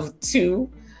 1 of 2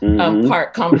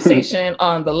 part conversation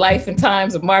on the life and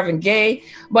times of Marvin Gaye,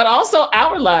 but also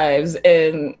our lives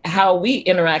and how we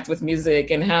interact with music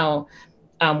and how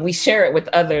we share it with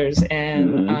others.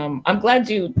 And I'm glad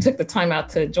you took the time out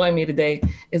to join me today.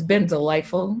 It's been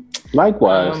delightful.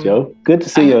 Likewise, yo. Good to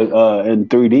see you in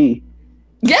 3D.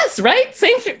 Yes, right?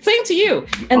 Same to you.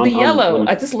 And the yellow.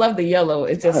 I just love the yellow.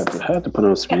 It just I had to put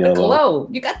on some yellow. The glow.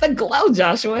 You got the glow,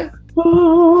 Joshua.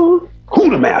 Oh, who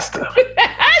the master? You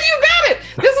got it.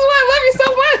 This is why I love you so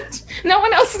much. No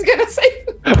one else is gonna say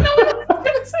that.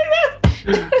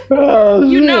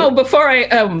 Oh, before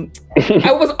I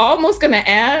was almost gonna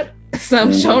add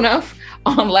some shown off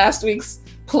on last week's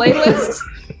playlist.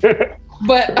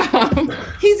 But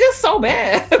he's just so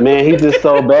bad. Man, he's just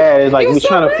so bad. It's like we're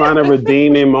trying to find a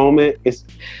redeeming moment.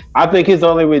 I think his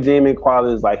only redeeming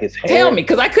quality is like his hair. Tell me,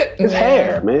 because I couldn't. His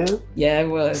hair, man. Yeah, it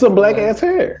was. Some black ass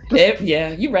hair. Yeah,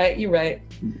 you're right.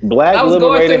 Black I was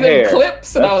going through hair. the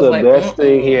clips and That's I was the best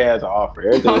thing he has to offer.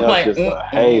 Everything else is a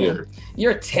hater.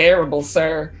 You're terrible,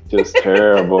 sir. Just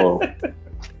terrible.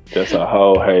 Just a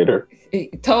whole hater.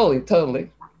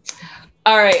 Totally.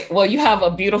 All right. Well, you have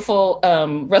a beautiful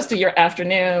rest of your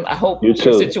afternoon. I hope your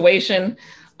situation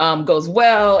goes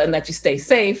well and that you stay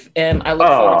safe. And I look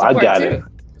forward to part two.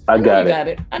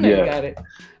 I know you got it.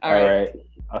 All right.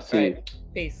 I'll see you.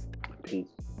 Peace.